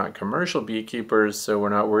beekeepers. We're not commercial beekeepers, so we're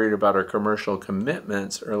not worried about our commercial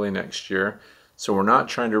commitments early next year. So we're not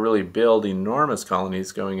trying to really build enormous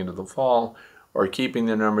colonies going into the fall or keeping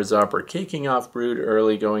the numbers up or kicking off brood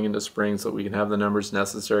early going into spring so that we can have the numbers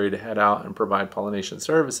necessary to head out and provide pollination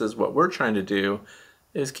services. What we're trying to do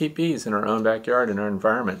is keep bees in our own backyard, in our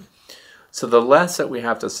environment. So the less that we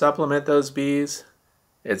have to supplement those bees,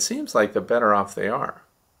 it seems like the better off they are.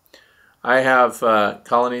 I have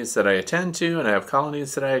colonies that I attend to and I have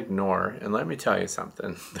colonies that I ignore. And let me tell you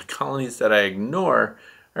something, the colonies that I ignore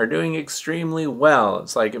are doing extremely well.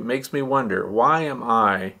 It's like it makes me wonder, why am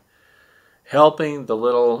I helping the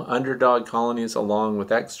little underdog colonies along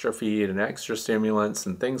with extra feed and extra stimulants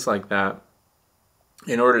and things like that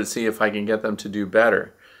in order to see if I can get them to do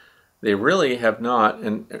better? They really have not,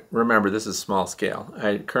 and remember this is small scale.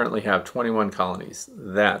 I currently have 21 colonies,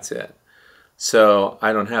 that's it. So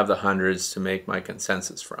I don't have the hundreds to make my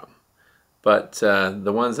consensus from. But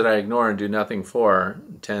the ones that I ignore and do nothing for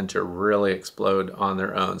tend to really explode on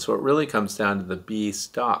their own. So it really comes down to the bee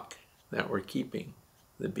stock that we're keeping,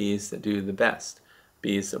 the bees that do the best,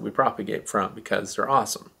 bees that we propagate from because they're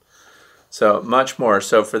awesome. So much more.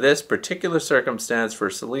 So for this particular circumstance for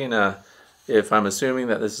Selena, if I'm assuming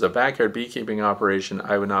that this is a backyard beekeeping operation,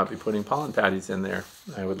 I would not be putting pollen patties in there.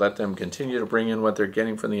 I would let them continue to bring in what they're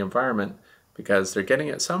getting from the environment because they're getting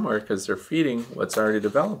it somewhere because they're feeding what's already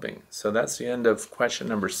developing. So that's the end of question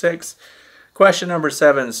number 6. Question number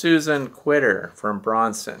 7, Susan Quitter from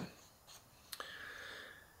Bronson.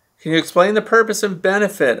 Can you explain the purpose and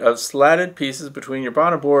benefit of slatted pieces between your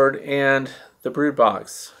bottom board and the brood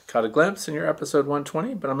box? Caught a glimpse in your episode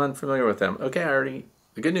 120, but I'm unfamiliar with them. Okay,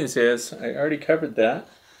 the good news is I already covered that.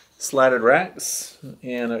 Slatted racks,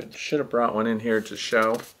 and I should have brought one in here to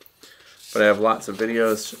show, but I have lots of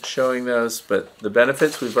videos showing those. But the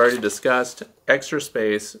benefits we've already discussed: extra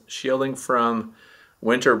space, shielding from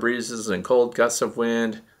winter breezes and cold gusts of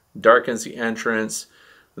wind, darkens the entrance.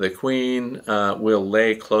 The queen will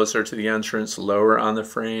lay closer to the entrance, lower on the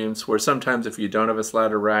frames, where sometimes if you don't have a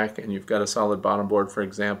slatted rack and you've got a solid bottom board, for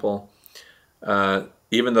example,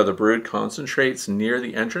 even though the brood concentrates near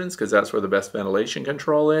the entrance, because that's where the best ventilation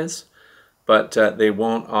control is, but they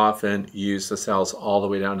won't often use the cells all the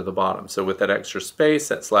way down to the bottom. So with that extra space,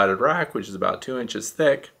 that slatted rack, which is about 2 inches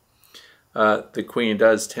thick, the queen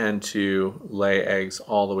does tend to lay eggs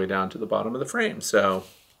all the way down to the bottom of the frame. So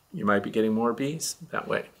you might be getting more bees that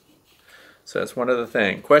way. So that's one other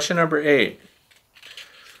thing. Question number 8.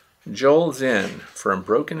 Joel Zinn from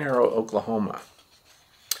Broken Arrow, Oklahoma.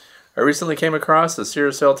 I recently came across the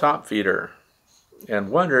ceracell top feeder and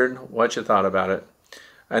wondered what you thought about it.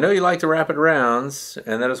 I know you like the rapid rounds,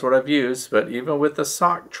 and that is what I've used, but even with the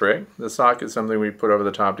sock trick, the sock is something we put over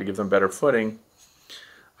the top to give them better footing,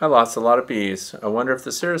 I lost a lot of bees. I wonder if the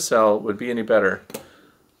ceracell would be any better.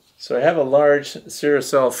 So I have a large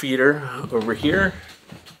ceracell feeder over here.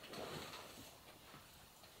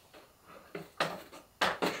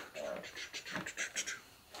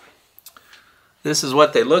 This is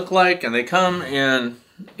what they look like, and they come in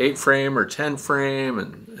 8 frame or 10 frame,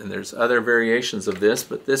 and there's other variations of this,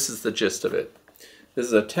 but this is the gist of it. This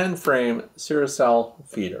is a 10 frame ceracell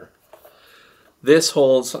feeder. This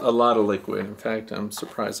holds a lot of liquid. In fact, I'm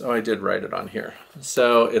surprised. Oh, I did write it on here.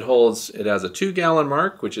 So it has a 2 gallon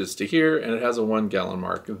mark, which is to here, and it has a 1 gallon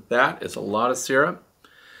mark. That is a lot of syrup.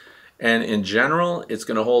 And in general, it's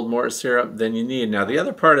going to hold more syrup than you need. Now, the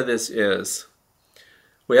other part of this is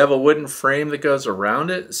we have a wooden frame that goes around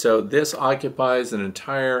it. So this occupies an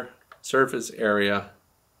entire surface area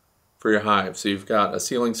for your hive. So you've got a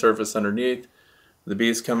ceiling surface underneath. The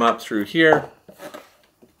bees come up through here.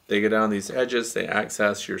 They go down these edges, they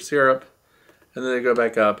access your syrup, and then they go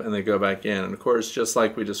back up and they go back in. And of course, just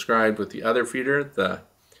like we described with the other feeder, the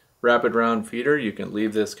rapid round feeder, you can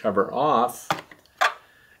leave this cover off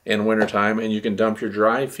in wintertime, and you can dump your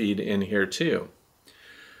dry feed in here too.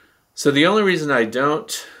 So the only reason I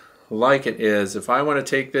don't like it is if I want to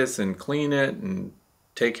take this and clean it and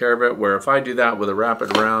take care of it, where if I do that with a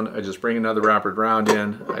rapid round, I just bring another rapid round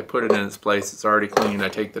in, I put it in its place, it's already clean, I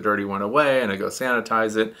take the dirty one away and I go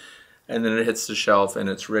sanitize it, and then it hits the shelf and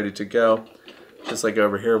it's ready to go. Just like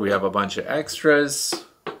over here, we have a bunch of extras.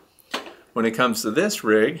 When it comes to this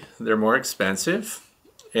rig, they're more expensive,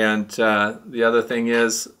 and the other thing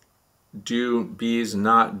is, do bees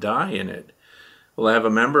not die in it? Well, I have a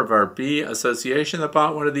member of our bee association that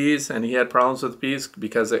bought one of these, and he had problems with bees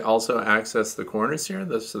because they also access the corners here.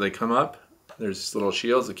 So they come up, there's these little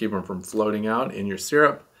shields that keep them from floating out in your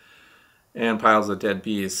syrup, and piles of dead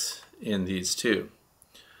bees in these too.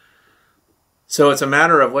 So it's a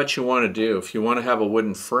matter of what you want to do. If you want to have a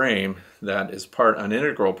wooden frame that is an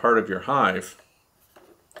integral part of your hive,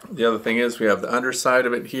 the other thing is we have the underside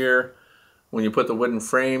of it here. When you put the wooden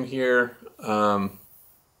frame here,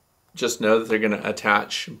 just know that they're going to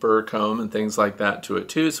attach burr comb and things like that to it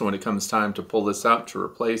too. So when it comes time to pull this up to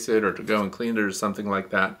replace it or to go and clean it or something like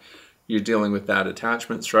that, you're dealing with that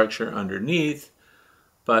attachment structure underneath.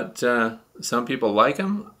 But some people like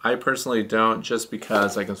them. I personally don't, just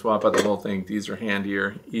because I can swap out the whole thing. These are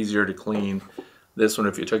handier, easier to clean. This one,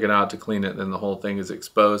 if you took it out to clean it, then the whole thing is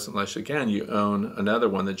exposed, unless, again, you own another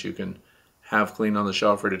one that you can have clean on the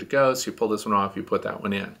shelf ready to go. So you pull this one off, you put that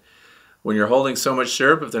one in. When you're holding so much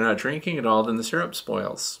syrup, if they're not drinking it all, then the syrup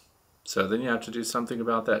spoils. So then you have to do something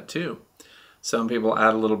about that too. Some people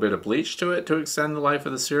add a little bit of bleach to it to extend the life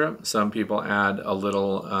of the syrup. Some people add a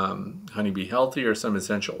little Honeybee Healthy or some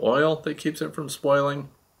essential oil that keeps it from spoiling.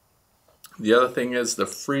 The other thing is the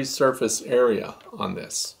free surface area on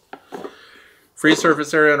this. Free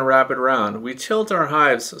surface area on a rapid round. We tilt our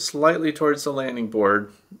hives slightly towards the landing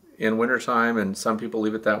board in wintertime, and some people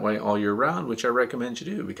leave it that way all year round, which I recommend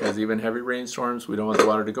you do, because even heavy rainstorms, we don't want the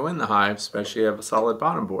water to go in the hive, especially if you have a solid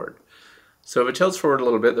bottom board. So if it tilts forward a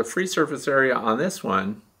little bit, the free surface area on this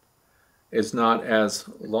one is not as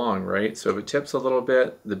long, right? So if it tips a little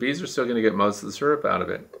bit, the bees are still going to get most of the syrup out of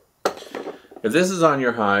it. If this is on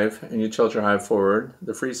your hive and you tilt your hive forward,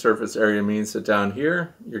 the free surface area means that down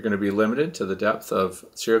here, you're going to be limited to the depth of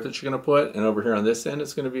syrup that you're going to put, and over here on this end,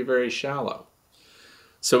 it's going to be very shallow.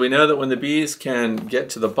 So we know that when the bees can get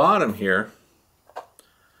to the bottom here,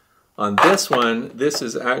 on this one, this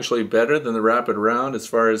is actually better than the rapid round as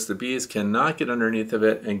far as the bees cannot get underneath of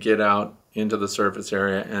it and get out into the surface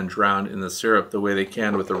area and drown in the syrup the way they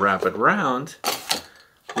can with the rapid round.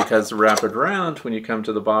 Because the rapid round, when you come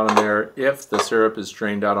to the bottom there, if the syrup is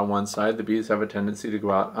drained out on one side, the bees have a tendency to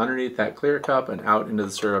go out underneath that clear cup and out into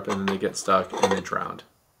the syrup, and then they get stuck and they drown.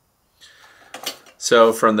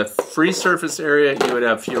 So from the free surface area, you would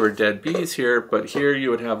have fewer dead bees here, but here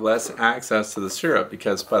you would have less access to the syrup,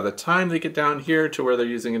 because by the time they get down here to where they're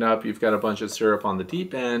using it up, you've got a bunch of syrup on the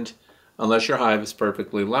deep end, unless your hive is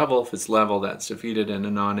perfectly level. If it's level, that's defeated and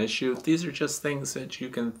a non-issue. These are just things that you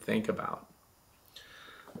can think about.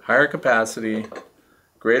 Higher capacity,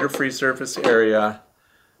 greater free surface area.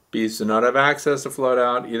 Bees do not have access to float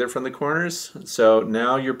out either from the corners, so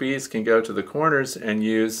now your bees can go to the corners and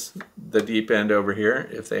use the deep end over here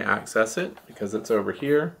if they access it, because it's over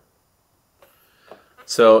here.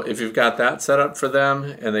 So if you've got that set up for them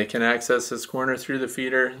and they can access this corner through the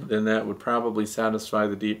feeder, then that would probably satisfy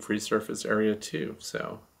the deep free surface area too.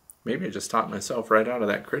 So maybe I just talked myself right out of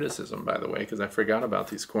that criticism, by the way, because I forgot about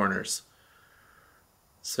these corners.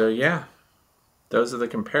 So yeah. Those are the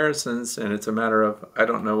comparisons, and it's a matter of, I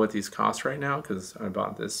don't know what these cost right now because I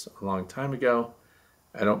bought this a long time ago.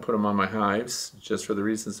 I don't put them on my hives just for the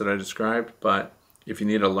reasons that I described, but if you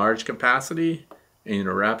need a large capacity and in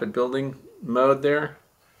a rapid building mode there,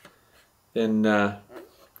 then,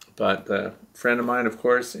 but a friend of mine, of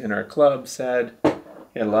course, in our club said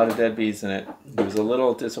he had a lot of dead bees in it. He was a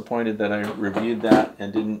little disappointed that I reviewed that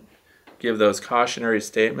and didn't give those cautionary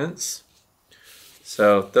statements.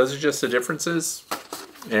 So those are just the differences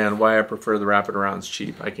and why I prefer the wrap it arounds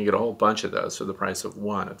cheap. I can get a whole bunch of those for the price of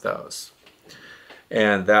one of those.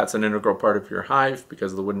 And that's an integral part of your hive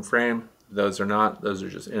because of the wooden frame. Those are not. Those are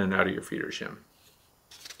just in and out of your feeder shim.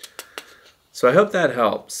 So I hope that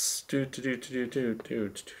helps.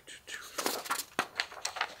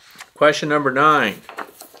 Question number 9.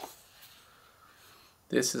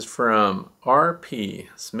 This is from RP,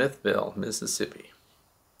 Smithville, Mississippi.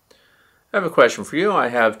 I have a question for you. I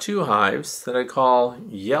have 2 hives that I call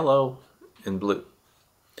yellow and blue.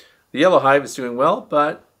 The yellow hive is doing well,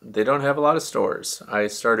 but they don't have a lot of stores. I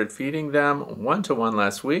started feeding them 1-to-1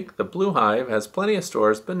 last week. The blue hive has plenty of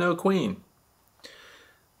stores, but no queen.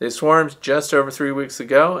 They swarmed just over 3 weeks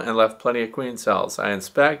ago and left plenty of queen cells. I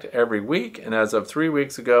inspect every week, and as of 3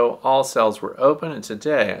 weeks ago, all cells were open, and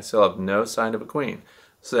today I still have no sign of a queen.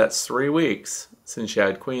 So that's 3 weeks since you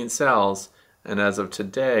had queen cells, and as of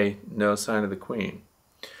today, no sign of the queen.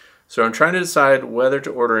 So I'm trying to decide whether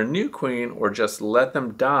to order a new queen or just let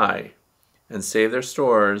them die and save their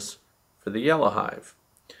stores for the yellow hive.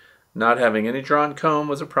 Not having any drawn comb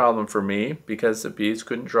was a problem for me because the bees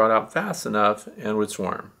couldn't draw it out fast enough and would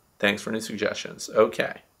swarm. Thanks for any suggestions.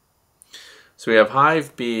 Okay. So we have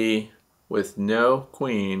hive B with no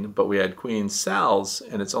queen, but we had queen cells,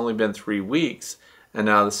 and it's only been 3 weeks, and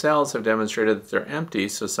now the cells have demonstrated that they're empty,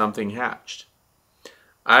 so something hatched.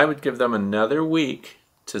 I would give them another week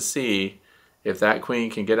to see if that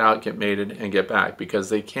queen can get out, get mated, and get back, because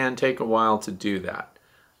they can take a while to do that.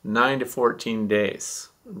 9 to 14 days,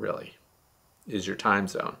 really, is your time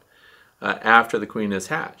zone after the queen is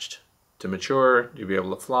hatched to mature, to be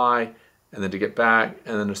able to fly, and then to get back,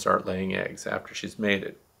 and then to start laying eggs after she's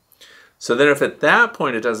mated. So then if at that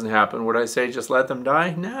point it doesn't happen, would I say just let them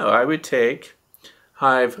die? No, I would take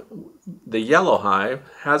hive, the yellow hive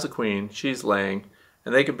has a queen, she's laying,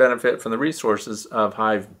 and they could benefit from the resources of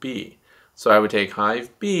hive B. So I would take hive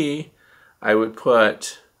B, I would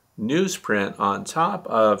put newsprint on top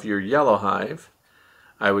of your yellow hive.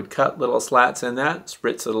 I would cut little slats in that,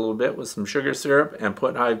 spritz it a little bit with some sugar syrup, and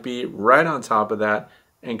put hive B right on top of that,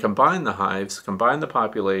 and combine the hives, combine the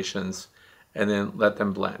populations, and then let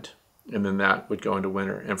them blend. And then that would go into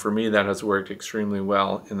winter. And for me, that has worked extremely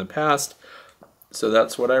well in the past. So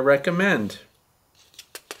that's what I recommend.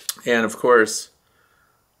 And of course,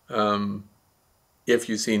 if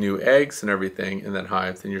you see new eggs and everything in that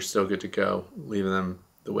hive, then you're still good to go, leaving them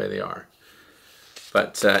the way they are.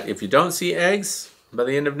 But if you don't see eggs by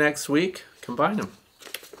the end of next week, combine them.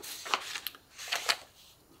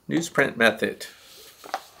 Newsprint method.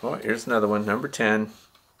 Oh, here's another one, number 10.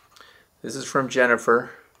 This is from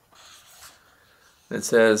Jennifer. It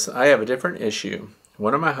says, I have a different issue.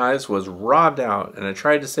 One of my hives was robbed out, and I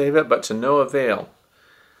tried to save it, but to no avail.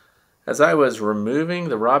 As I was removing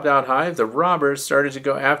the robbed out hive, the robbers started to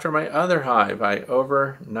go after my other hive. I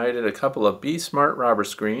overnighted a couple of BeeSmart robber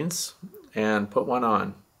screens and put one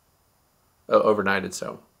on. Overnighted,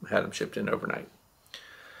 so I had them shipped in overnight.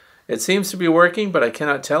 It seems to be working, but I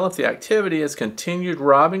cannot tell if the activity is continued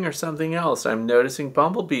robbing or something else. I'm noticing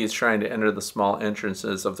bumblebees trying to enter the small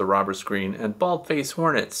entrances of the robber screen, and bald-faced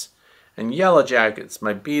hornets and yellow jackets.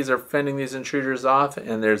 My bees are fending these intruders off,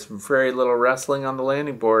 and there's very little wrestling on the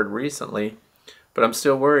landing board recently, but I'm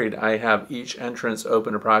still worried. I have each entrance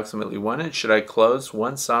open approximately 1 inch. Should I close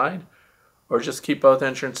one side or just keep both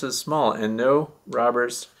entrances small? And no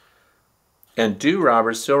robbers, and do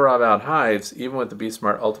robbers still rob out hives even with the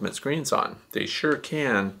BeeSmart Ultimate screens on? They sure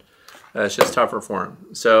can. It's just tougher for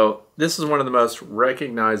them. So this is one of the most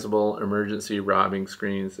recognizable emergency robbing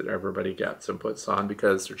screens that everybody gets and puts on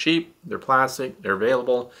because they're cheap, they're plastic, they're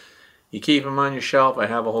available. You keep them on your shelf. I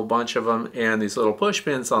have a whole bunch of them, and these little push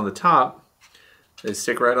pins on the top, they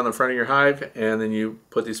stick right on the front of your hive, and then you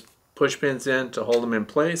put push pins in to hold them in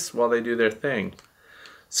place while they do their thing.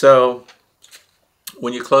 So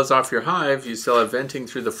when you close off your hive, you still have venting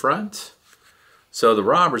through the front. So the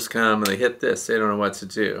robbers come and they hit this, they don't know what to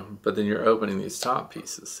do. But then you're opening these top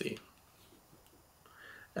pieces, see?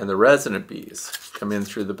 And the resident bees come in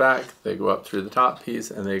through the back, they go up through the top piece,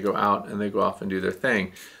 and they go out and they go off and do their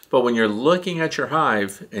thing. But when you're looking at your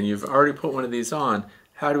hive and you've already put one of these on,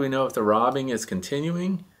 how do we know if the robbing is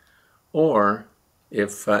continuing or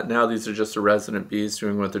if now these are just the resident bees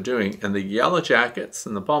doing what they're doing? And the yellow jackets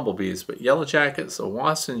and the bumblebees, but yellow jackets, the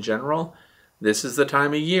wasps in general, this is the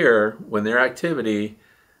time of year when their activity,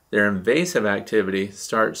 their invasive activity,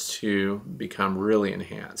 starts to become really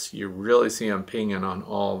enhanced. You really see them pinging on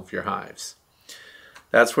all of your hives.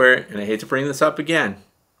 That's where, and I hate to bring this up again,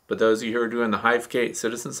 but those of you who are doing the Hive Gate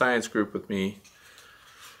Citizen Science group with me,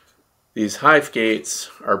 these hive gates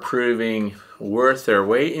are proving worth their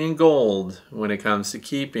weight in gold when it comes to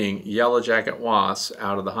keeping yellow jacket wasps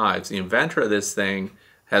out of the hives. The inventor of this thing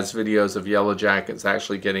has videos of yellow jackets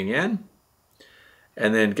actually getting in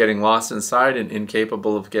and then getting lost inside and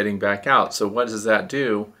incapable of getting back out. So what does that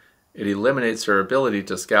do? It eliminates their ability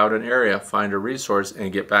to scout an area, find a resource,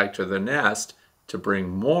 and get back to their nest to bring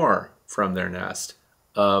more from their nest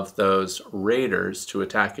of those raiders to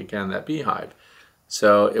attack again that beehive.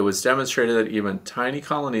 So it was demonstrated that even tiny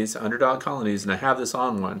colonies, underdog colonies, and I have this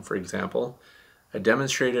on one, for example. I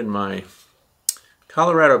demonstrated my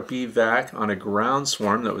Colorado bee vac on a ground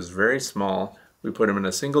swarm that was very small. We put them in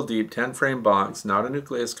a single deep 10-frame box, not a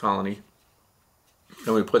nucleus colony,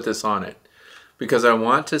 and we put this on it because I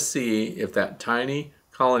want to see if that tiny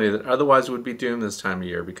colony that otherwise would be doomed this time of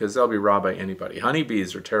year, because they'll be robbed by anybody.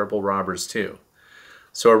 Honeybees are terrible robbers too.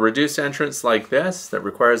 So a reduced entrance like this that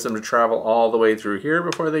requires them to travel all the way through here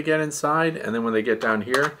before they get inside, and then when they get down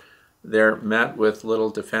here, they're met with little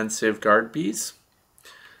defensive guard bees.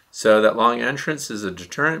 So that long entrance is a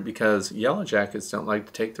deterrent because yellow jackets don't like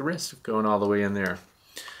to take the risk of going all the way in there.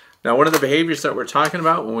 Now, one of the behaviors that we're talking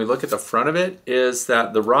about when we look at the front of it is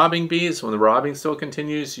that the robbing bees, when the robbing still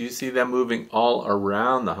continues, you see them moving all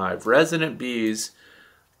around the hive. Resident bees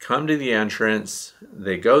come to the entrance,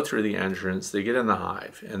 they go through the entrance, they get in the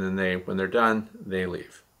hive, and then when they're done, they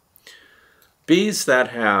leave. Bees that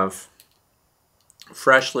have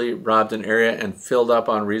freshly robbed an area and filled up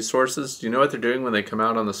on resources, do you know what they're doing when they come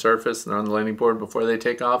out on the surface and they're on the landing board before they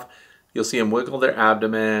take off? You'll see them wiggle their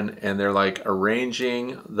abdomen and they're like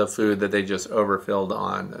arranging the food that they just overfilled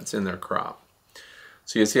on that's in their crop.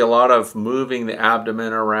 So you see a lot of moving the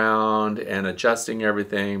abdomen around and adjusting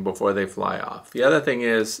everything before they fly off. The other thing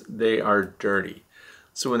is they are dirty.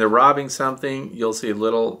 So when they're robbing something, you'll see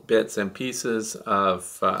little bits and pieces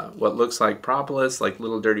of what looks like propolis, like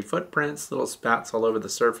little dirty footprints, little spats all over the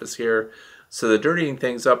surface here. So they're dirtying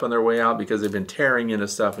things up on their way out because they've been tearing into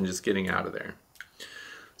stuff and just getting out of there.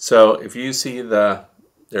 So if you see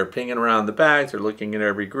they're pinging around the back, they're looking at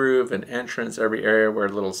every groove and entrance, every area where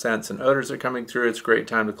little scents and odors are coming through. It's a great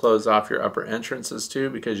time to close off your upper entrances too,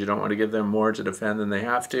 because you don't want to give them more to defend than they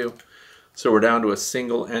have to. So we're down to a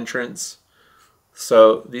single entrance.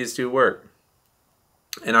 So these do work.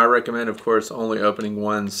 And I recommend, of course, only opening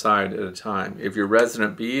one side at a time. If your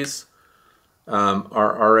resident bees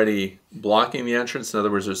are already blocking the entrance, in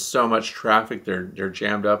other words, there's so much traffic, they're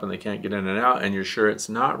jammed up and they can't get in and out, and you're sure it's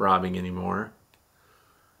not robbing anymore,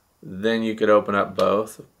 then you could open up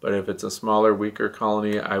both. But if it's a smaller, weaker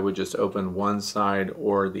colony, I would just open one side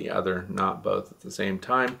or the other, not both at the same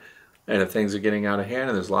time. And if things are getting out of hand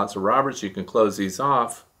and there's lots of robbers, you can close these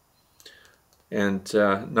off and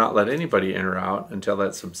not let anybody in or out until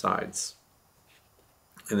that subsides.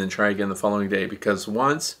 And then try again the following day, because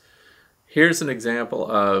here's an example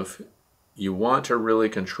of you want to really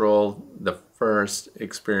control the first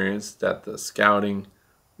experience that the scouting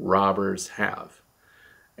robbers have.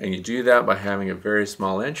 And you do that by having a very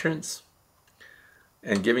small entrance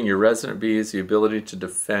and giving your resident bees the ability to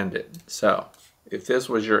defend it. So if this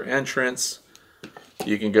was your entrance,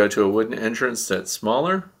 you can go to a wooden entrance that's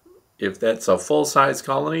smaller. If that's a full-size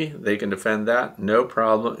colony, they can defend that, no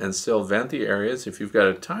problem, and still vent the areas. If you've got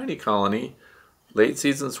a tiny colony, late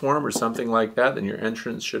season swarm or something like that, then your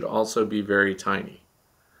entrance should also be very tiny.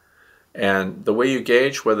 And the way you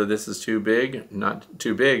gauge whether this is too big, not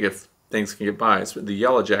too big, if things can get by. So the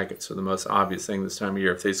yellow jackets are the most obvious thing this time of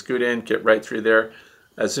year. If they scoot in, get right through there,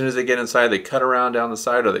 as soon as they get inside, they cut around down the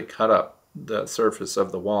side or they cut up the surface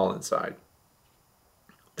of the wall inside.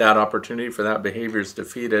 That opportunity for that behavior is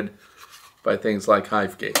defeated by things like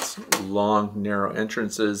hive gates. Long, narrow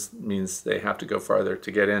entrances means they have to go farther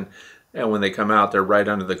to get in. And when they come out, they're right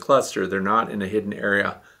under the cluster. They're not in a hidden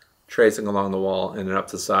area tracing along the wall and then up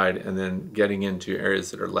the side and then getting into areas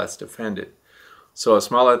that are less defended. So a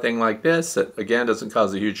smaller thing like this that again doesn't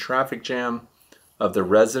cause a huge traffic jam of the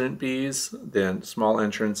resident bees, then small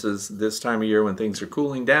entrances this time of year when things are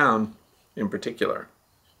cooling down in particular.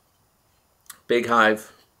 Big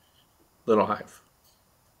hive, little hive.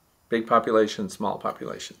 Big population, small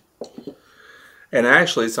population. And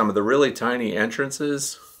actually some of the really tiny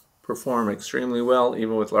entrances perform extremely well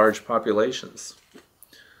even with large populations.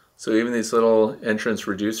 So even these little entrance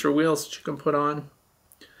reducer wheels that you can put on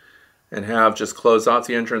and have just close off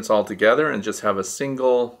the entrance altogether and just have a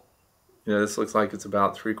single, this looks like it's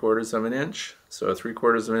about 3/4 of an inch. So a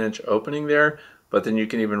 3/4 of an inch opening there, but then you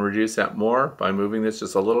can even reduce that more by moving this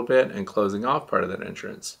just a little bit and closing off part of that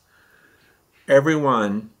entrance. Every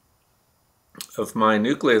one of my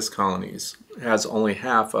nucleus colonies has only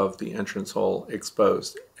half of the entrance hole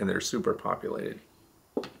exposed and they're super populated.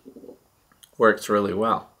 Works really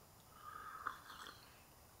well.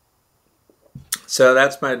 So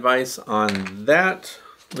that's my advice on that.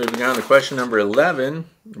 Moving on to question number 11,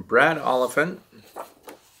 Brad Oliphant.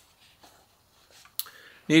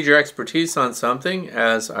 Need your expertise on something.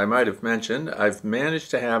 As I might have mentioned, I've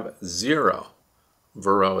managed to have 0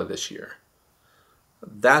 varroa this year.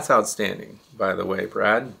 That's outstanding, by the way,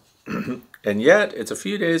 Brad. And yet, it's a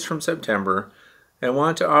few days from September and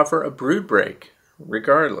want to offer a brood break,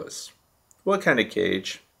 regardless. What kind of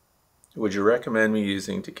cage would you recommend me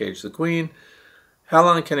using to cage the queen? How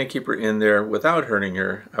long can I keep her in there without hurting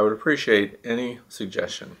her? I would appreciate any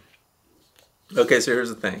suggestion. Okay, so here's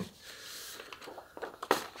the thing.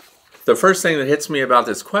 The first thing that hits me about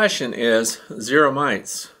this question is 0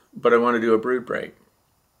 mites, but I want to do a brood break.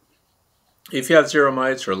 If you have 0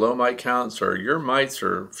 mites or low mite counts or your mites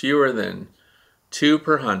are fewer than 2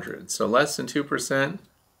 per 100, so less than 2%,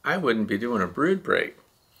 I wouldn't be doing a brood break.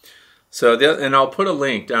 So, and I'll put a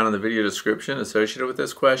link down in the video description associated with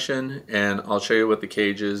this question, and I'll show you what the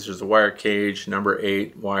cage is. There's a wire cage, number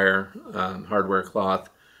 8 wire hardware cloth,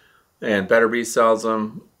 and Better Bee sells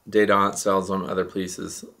them, Dadant sells them, other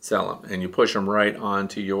places sell them. And you push them right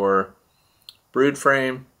onto your brood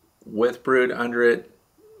frame with brood under it,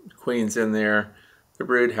 queen's in there, the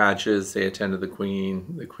brood hatches, they attend to the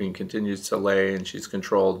queen continues to lay and she's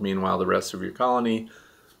controlled. Meanwhile, the rest of your colony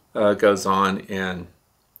goes on and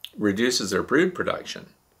reduces their brood production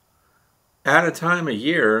at a time of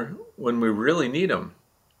year when we really need them.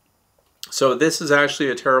 So this is actually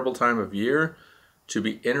a terrible time of year to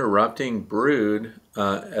be interrupting brood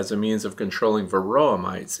as a means of controlling varroa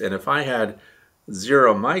mites. And if I had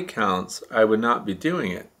 0 mite counts, I would not be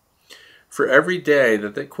doing it. For every day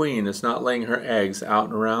that the queen is not laying her eggs out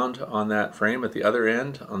and around on that frame at the other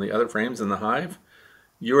end, on the other frames in the hive,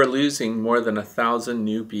 you are losing more than 1,000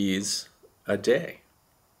 new bees a day.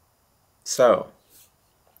 So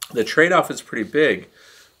the trade-off is pretty big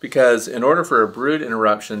because in order for a brood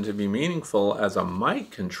interruption to be meaningful as a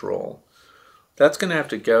mite control, that's going to have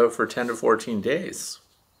to go for 10 to 14 days.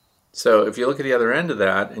 So if you look at the other end of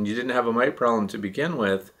that and you didn't have a mite problem to begin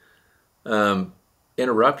with,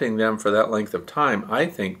 interrupting them for that length of time, I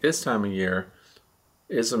think this time of year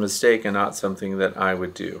is a mistake and not something that I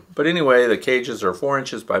would do. But anyway, the cages are 4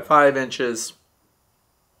 inches by 5 inches.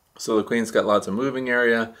 So the queen's got lots of moving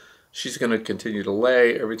area. She's going to continue to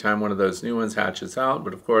lay every time one of those new ones hatches out.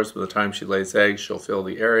 But of course, by the time she lays eggs, she'll fill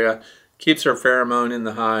the area. Keeps her pheromone in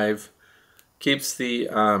the hive. Keeps the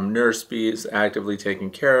nurse bees actively taking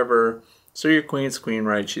care of her. So your queen's queen,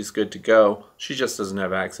 right? She's good to go. She just doesn't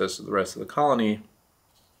have access to the rest of the colony.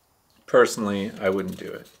 Personally, I wouldn't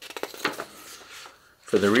do it.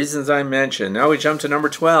 For the reasons I mentioned. Now we jump to number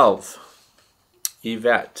 12.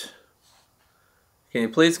 Yvette. Can you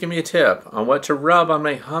please give me a tip on what to rub on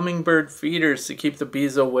my hummingbird feeders to keep the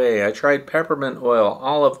bees away? I tried peppermint oil,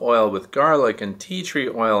 olive oil with garlic, and tea tree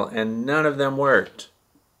oil, and none of them worked.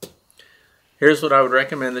 Here's what I would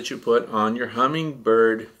recommend that you put on your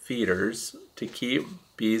hummingbird feeders to keep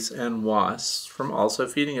bees and wasps from also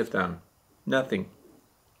feeding at them. Nothing.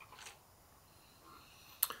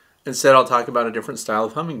 Instead, I'll talk about a different style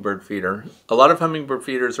of hummingbird feeder. A lot of hummingbird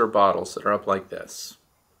feeders are bottles that are up like this.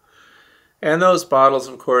 And those bottles,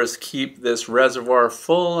 of course, keep this reservoir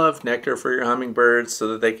full of nectar for your hummingbirds so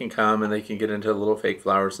that they can come and they can get into the little fake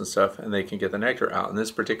flowers and stuff and they can get the nectar out. And this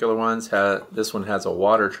particular this one has a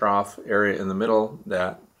water trough area in the middle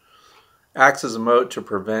that acts as a moat to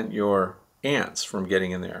prevent your ants from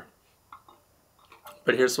getting in there.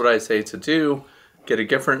 But here's what I say to do. Get a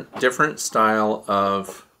different style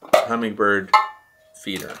of hummingbird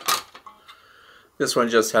feeder. This one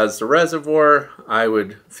just has the reservoir. I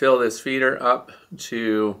would fill this feeder up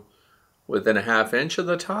to within a 1/2 inch of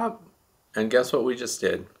the top. And guess what we just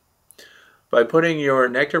did? By putting your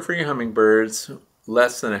nectar-free hummingbirds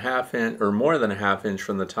less than a half inch or more than a half inch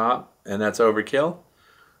from the top, and that's overkill,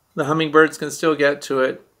 the hummingbirds can still get to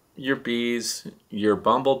it. Your bees, your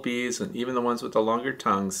bumblebees, and even the ones with the longer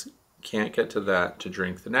tongues can't get to that to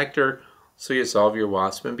drink the nectar. So you solve your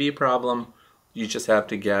wasp and bee problem. You just have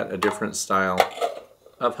to get a different style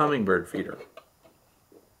of hummingbird feeder.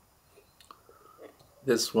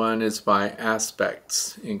 This one is by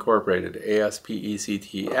Aspects Incorporated,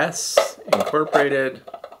 A-S-P-E-C-T-S Incorporated.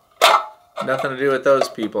 Nothing to do with those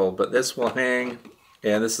people, but this will hang.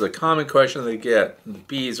 And this is a common question they get. The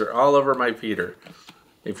bees are all over my feeder.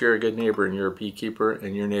 If you're a good neighbor and you're a beekeeper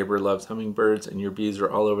and your neighbor loves hummingbirds and your bees are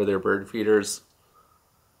all over their bird feeders,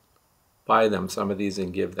 buy them some of these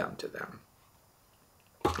and give them to them.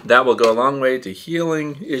 That will go a long way to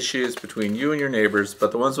healing issues between you and your neighbors,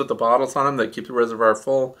 but the ones with the bottles on them that keep the reservoir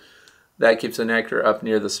full, that keeps the nectar up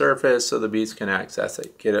near the surface so the bees can access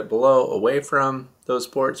it. Get it below, away from those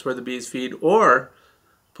ports where the bees feed, or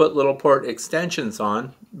put little port extensions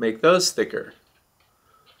on, make those thicker.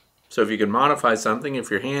 So if you can modify something,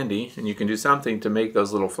 if you're handy, and you can do something to make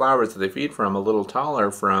those little flowers that they feed from a little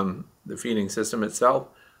taller from the feeding system itself,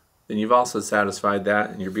 then you've also satisfied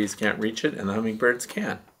that, and your bees can't reach it, and the hummingbirds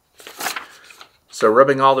can. So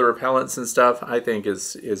rubbing all the repellents and stuff, I think,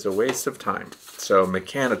 is a waste of time. So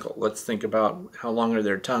mechanical. Let's think about how long are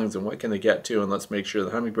their tongues and what can they get to, and let's make sure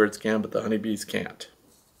the hummingbirds can, but the honeybees can't.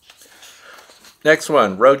 Next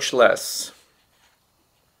one, roachless.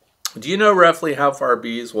 Do you know roughly how far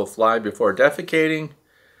bees will fly before defecating?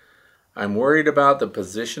 I'm worried about the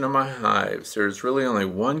position of my hives. There's really only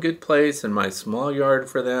one good place in my small yard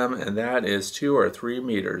for them, and that is 2 or 3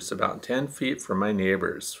 meters, about 10 feet from my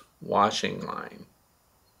neighbor's washing line.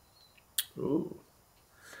 Ooh.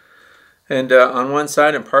 And on one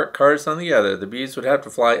side and parked cars on the other. The bees would have to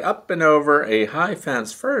fly up and over a high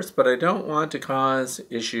fence first, but I don't want to cause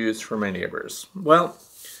issues for my neighbors. Well,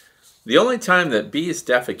 the only time that bees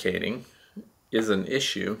defecating is an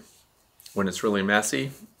issue, when it's really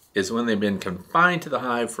messy, is when they've been confined to the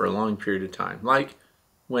hive for a long period of time, like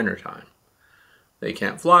wintertime. They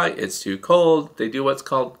can't fly, it's too cold, they do what's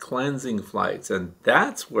called cleansing flights, and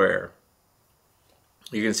that's where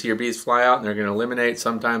you can see your bees fly out and they're going to eliminate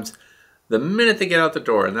sometimes the minute they get out the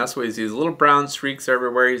door, and that's why you see these little brown streaks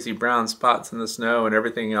everywhere, you see brown spots in the snow and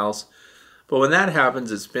everything else. But when that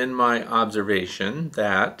happens, it's been my observation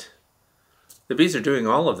that the bees are doing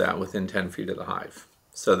all of that within 10 feet of the hive.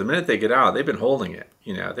 So the minute they get out, they've been holding it.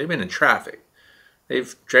 You know, they've been in traffic.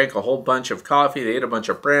 They've drank a whole bunch of coffee, they ate a bunch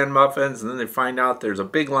of bran muffins, and then they find out there's a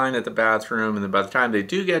big line at the bathroom, and then by the time they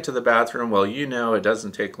do get to the bathroom, well, you know it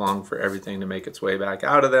doesn't take long for everything to make its way back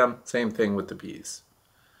out of them. Same thing with the bees.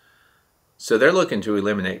 So they're looking to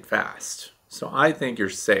eliminate fast. So I think you're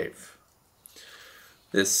safe.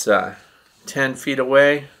 This 10 feet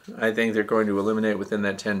away, I think they're going to eliminate within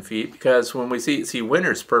that 10 feet, because when we see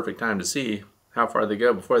winter's perfect time to see how far they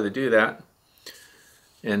go before they do that.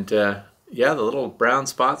 And yeah, the little brown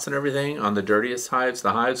spots and everything on the dirtiest hives,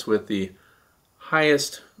 the hives with the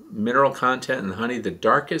highest mineral content in the honey, the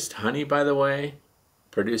darkest honey, by the way,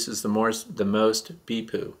 produces the most bee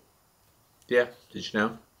poo. Yeah, did you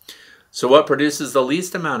know? So what produces the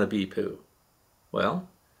least amount of bee poo? Well,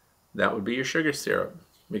 that would be your sugar syrup,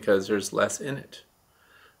 because there's less in it.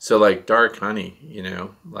 So like dark honey, you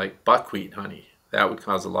know, like buckwheat honey, that would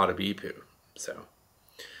cause a lot of bee poo. So,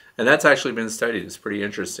 and that's actually been studied. It's pretty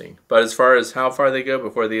interesting. But as far as how far they go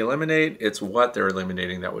before they eliminate, it's what they're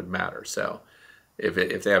eliminating that would matter. So if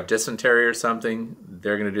they have dysentery or something,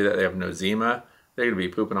 they're going to do that. They have nosema, they're going to be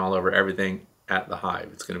pooping all over everything at the hive.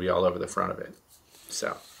 It's going to be all over the front of it.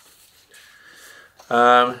 So,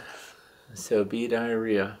 bee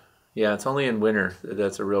diarrhea. Yeah, it's only in winter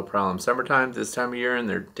that's a real problem. Summertime, this time of year, and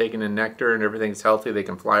they're taking in nectar and everything's healthy. They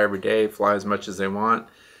can fly every day, fly as much as they want.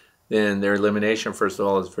 Then their elimination, first of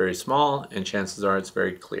all, is very small, and chances are it's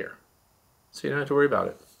very clear. So you don't have to worry about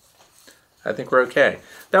it. I think we're okay.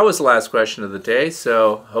 That was the last question of the day,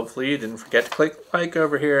 so hopefully you didn't forget to click like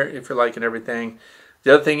over here if you're liking everything.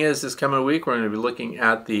 The other thing is, this coming week, we're going to be looking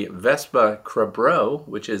at the Vespa Crabreau,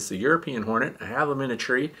 which is the European hornet. I have them in a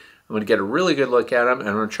tree. I'm going to get a really good look at them, and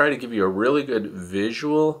I'm going to try to give you a really good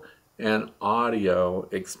visual and audio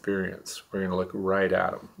experience. We're going to look right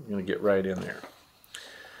at them. I'm going to get right in there.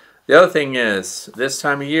 The other thing is, this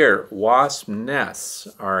time of year, wasp nests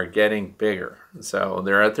are getting bigger. So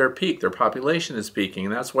they're at their peak. Their population is peaking.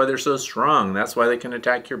 And that's why they're so strong. That's why they can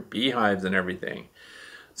attack your beehives and everything.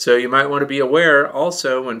 So you might want to be aware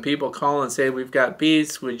also when people call and say, we've got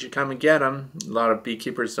bees, would you come and get them? A lot of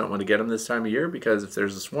beekeepers don't want to get them this time of year because if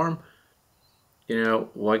there's a swarm, you know,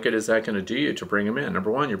 what good is that going to do you to bring them in?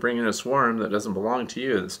 Number one, you're bringing a swarm that doesn't belong to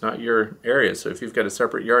you. It's not your area. So if you've got a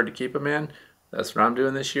separate yard to keep them in, that's what I'm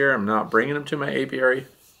doing this year. I'm not bringing them to my apiary.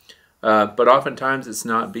 But oftentimes it's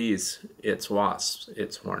not bees, it's wasps,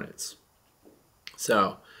 it's hornets.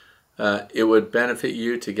 So it would benefit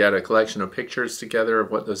you to get a collection of pictures together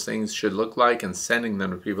of what those things should look like and sending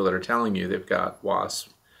them to people that are telling you they've got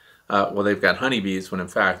wasps. Well, they've got honeybees when in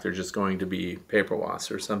fact they're just going to be paper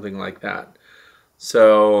wasps or something like that.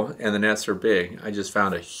 So, and the nests are big. I just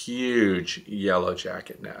found a huge yellow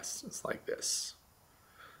jacket nest. It's like this.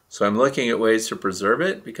 So I'm looking at ways to preserve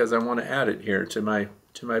it because I want to add it here to my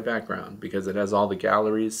background because it has all the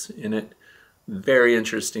galleries in it. Very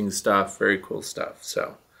interesting stuff, very cool stuff.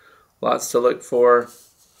 So lots to look for.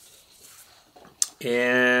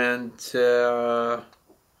 And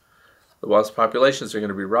the wasp populations are going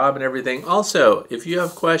to be robbing everything. Also, if you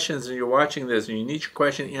have questions and you're watching this and you need your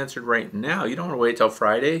question answered right now, you don't want to wait till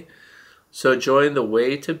Friday. So join the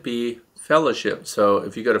Way to Bee Fellowship. So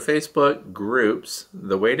if you go to Facebook groups,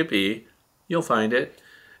 The Way to Bee, you'll find it.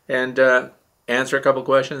 And answer a couple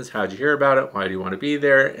questions. How'd you hear about it? Why do you want to be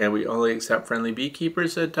there? And we only accept friendly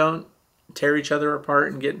beekeepers that don't tear each other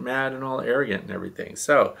apart and get mad and all arrogant and everything.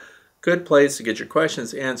 So good place to get your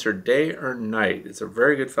questions answered day or night. It's a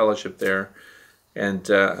very good fellowship there. And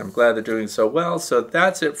I'm glad they're doing so well. So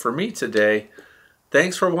that's it for me today.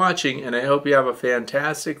 Thanks for watching, and I hope you have a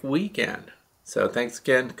fantastic weekend. So thanks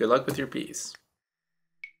again. Good luck with your bees.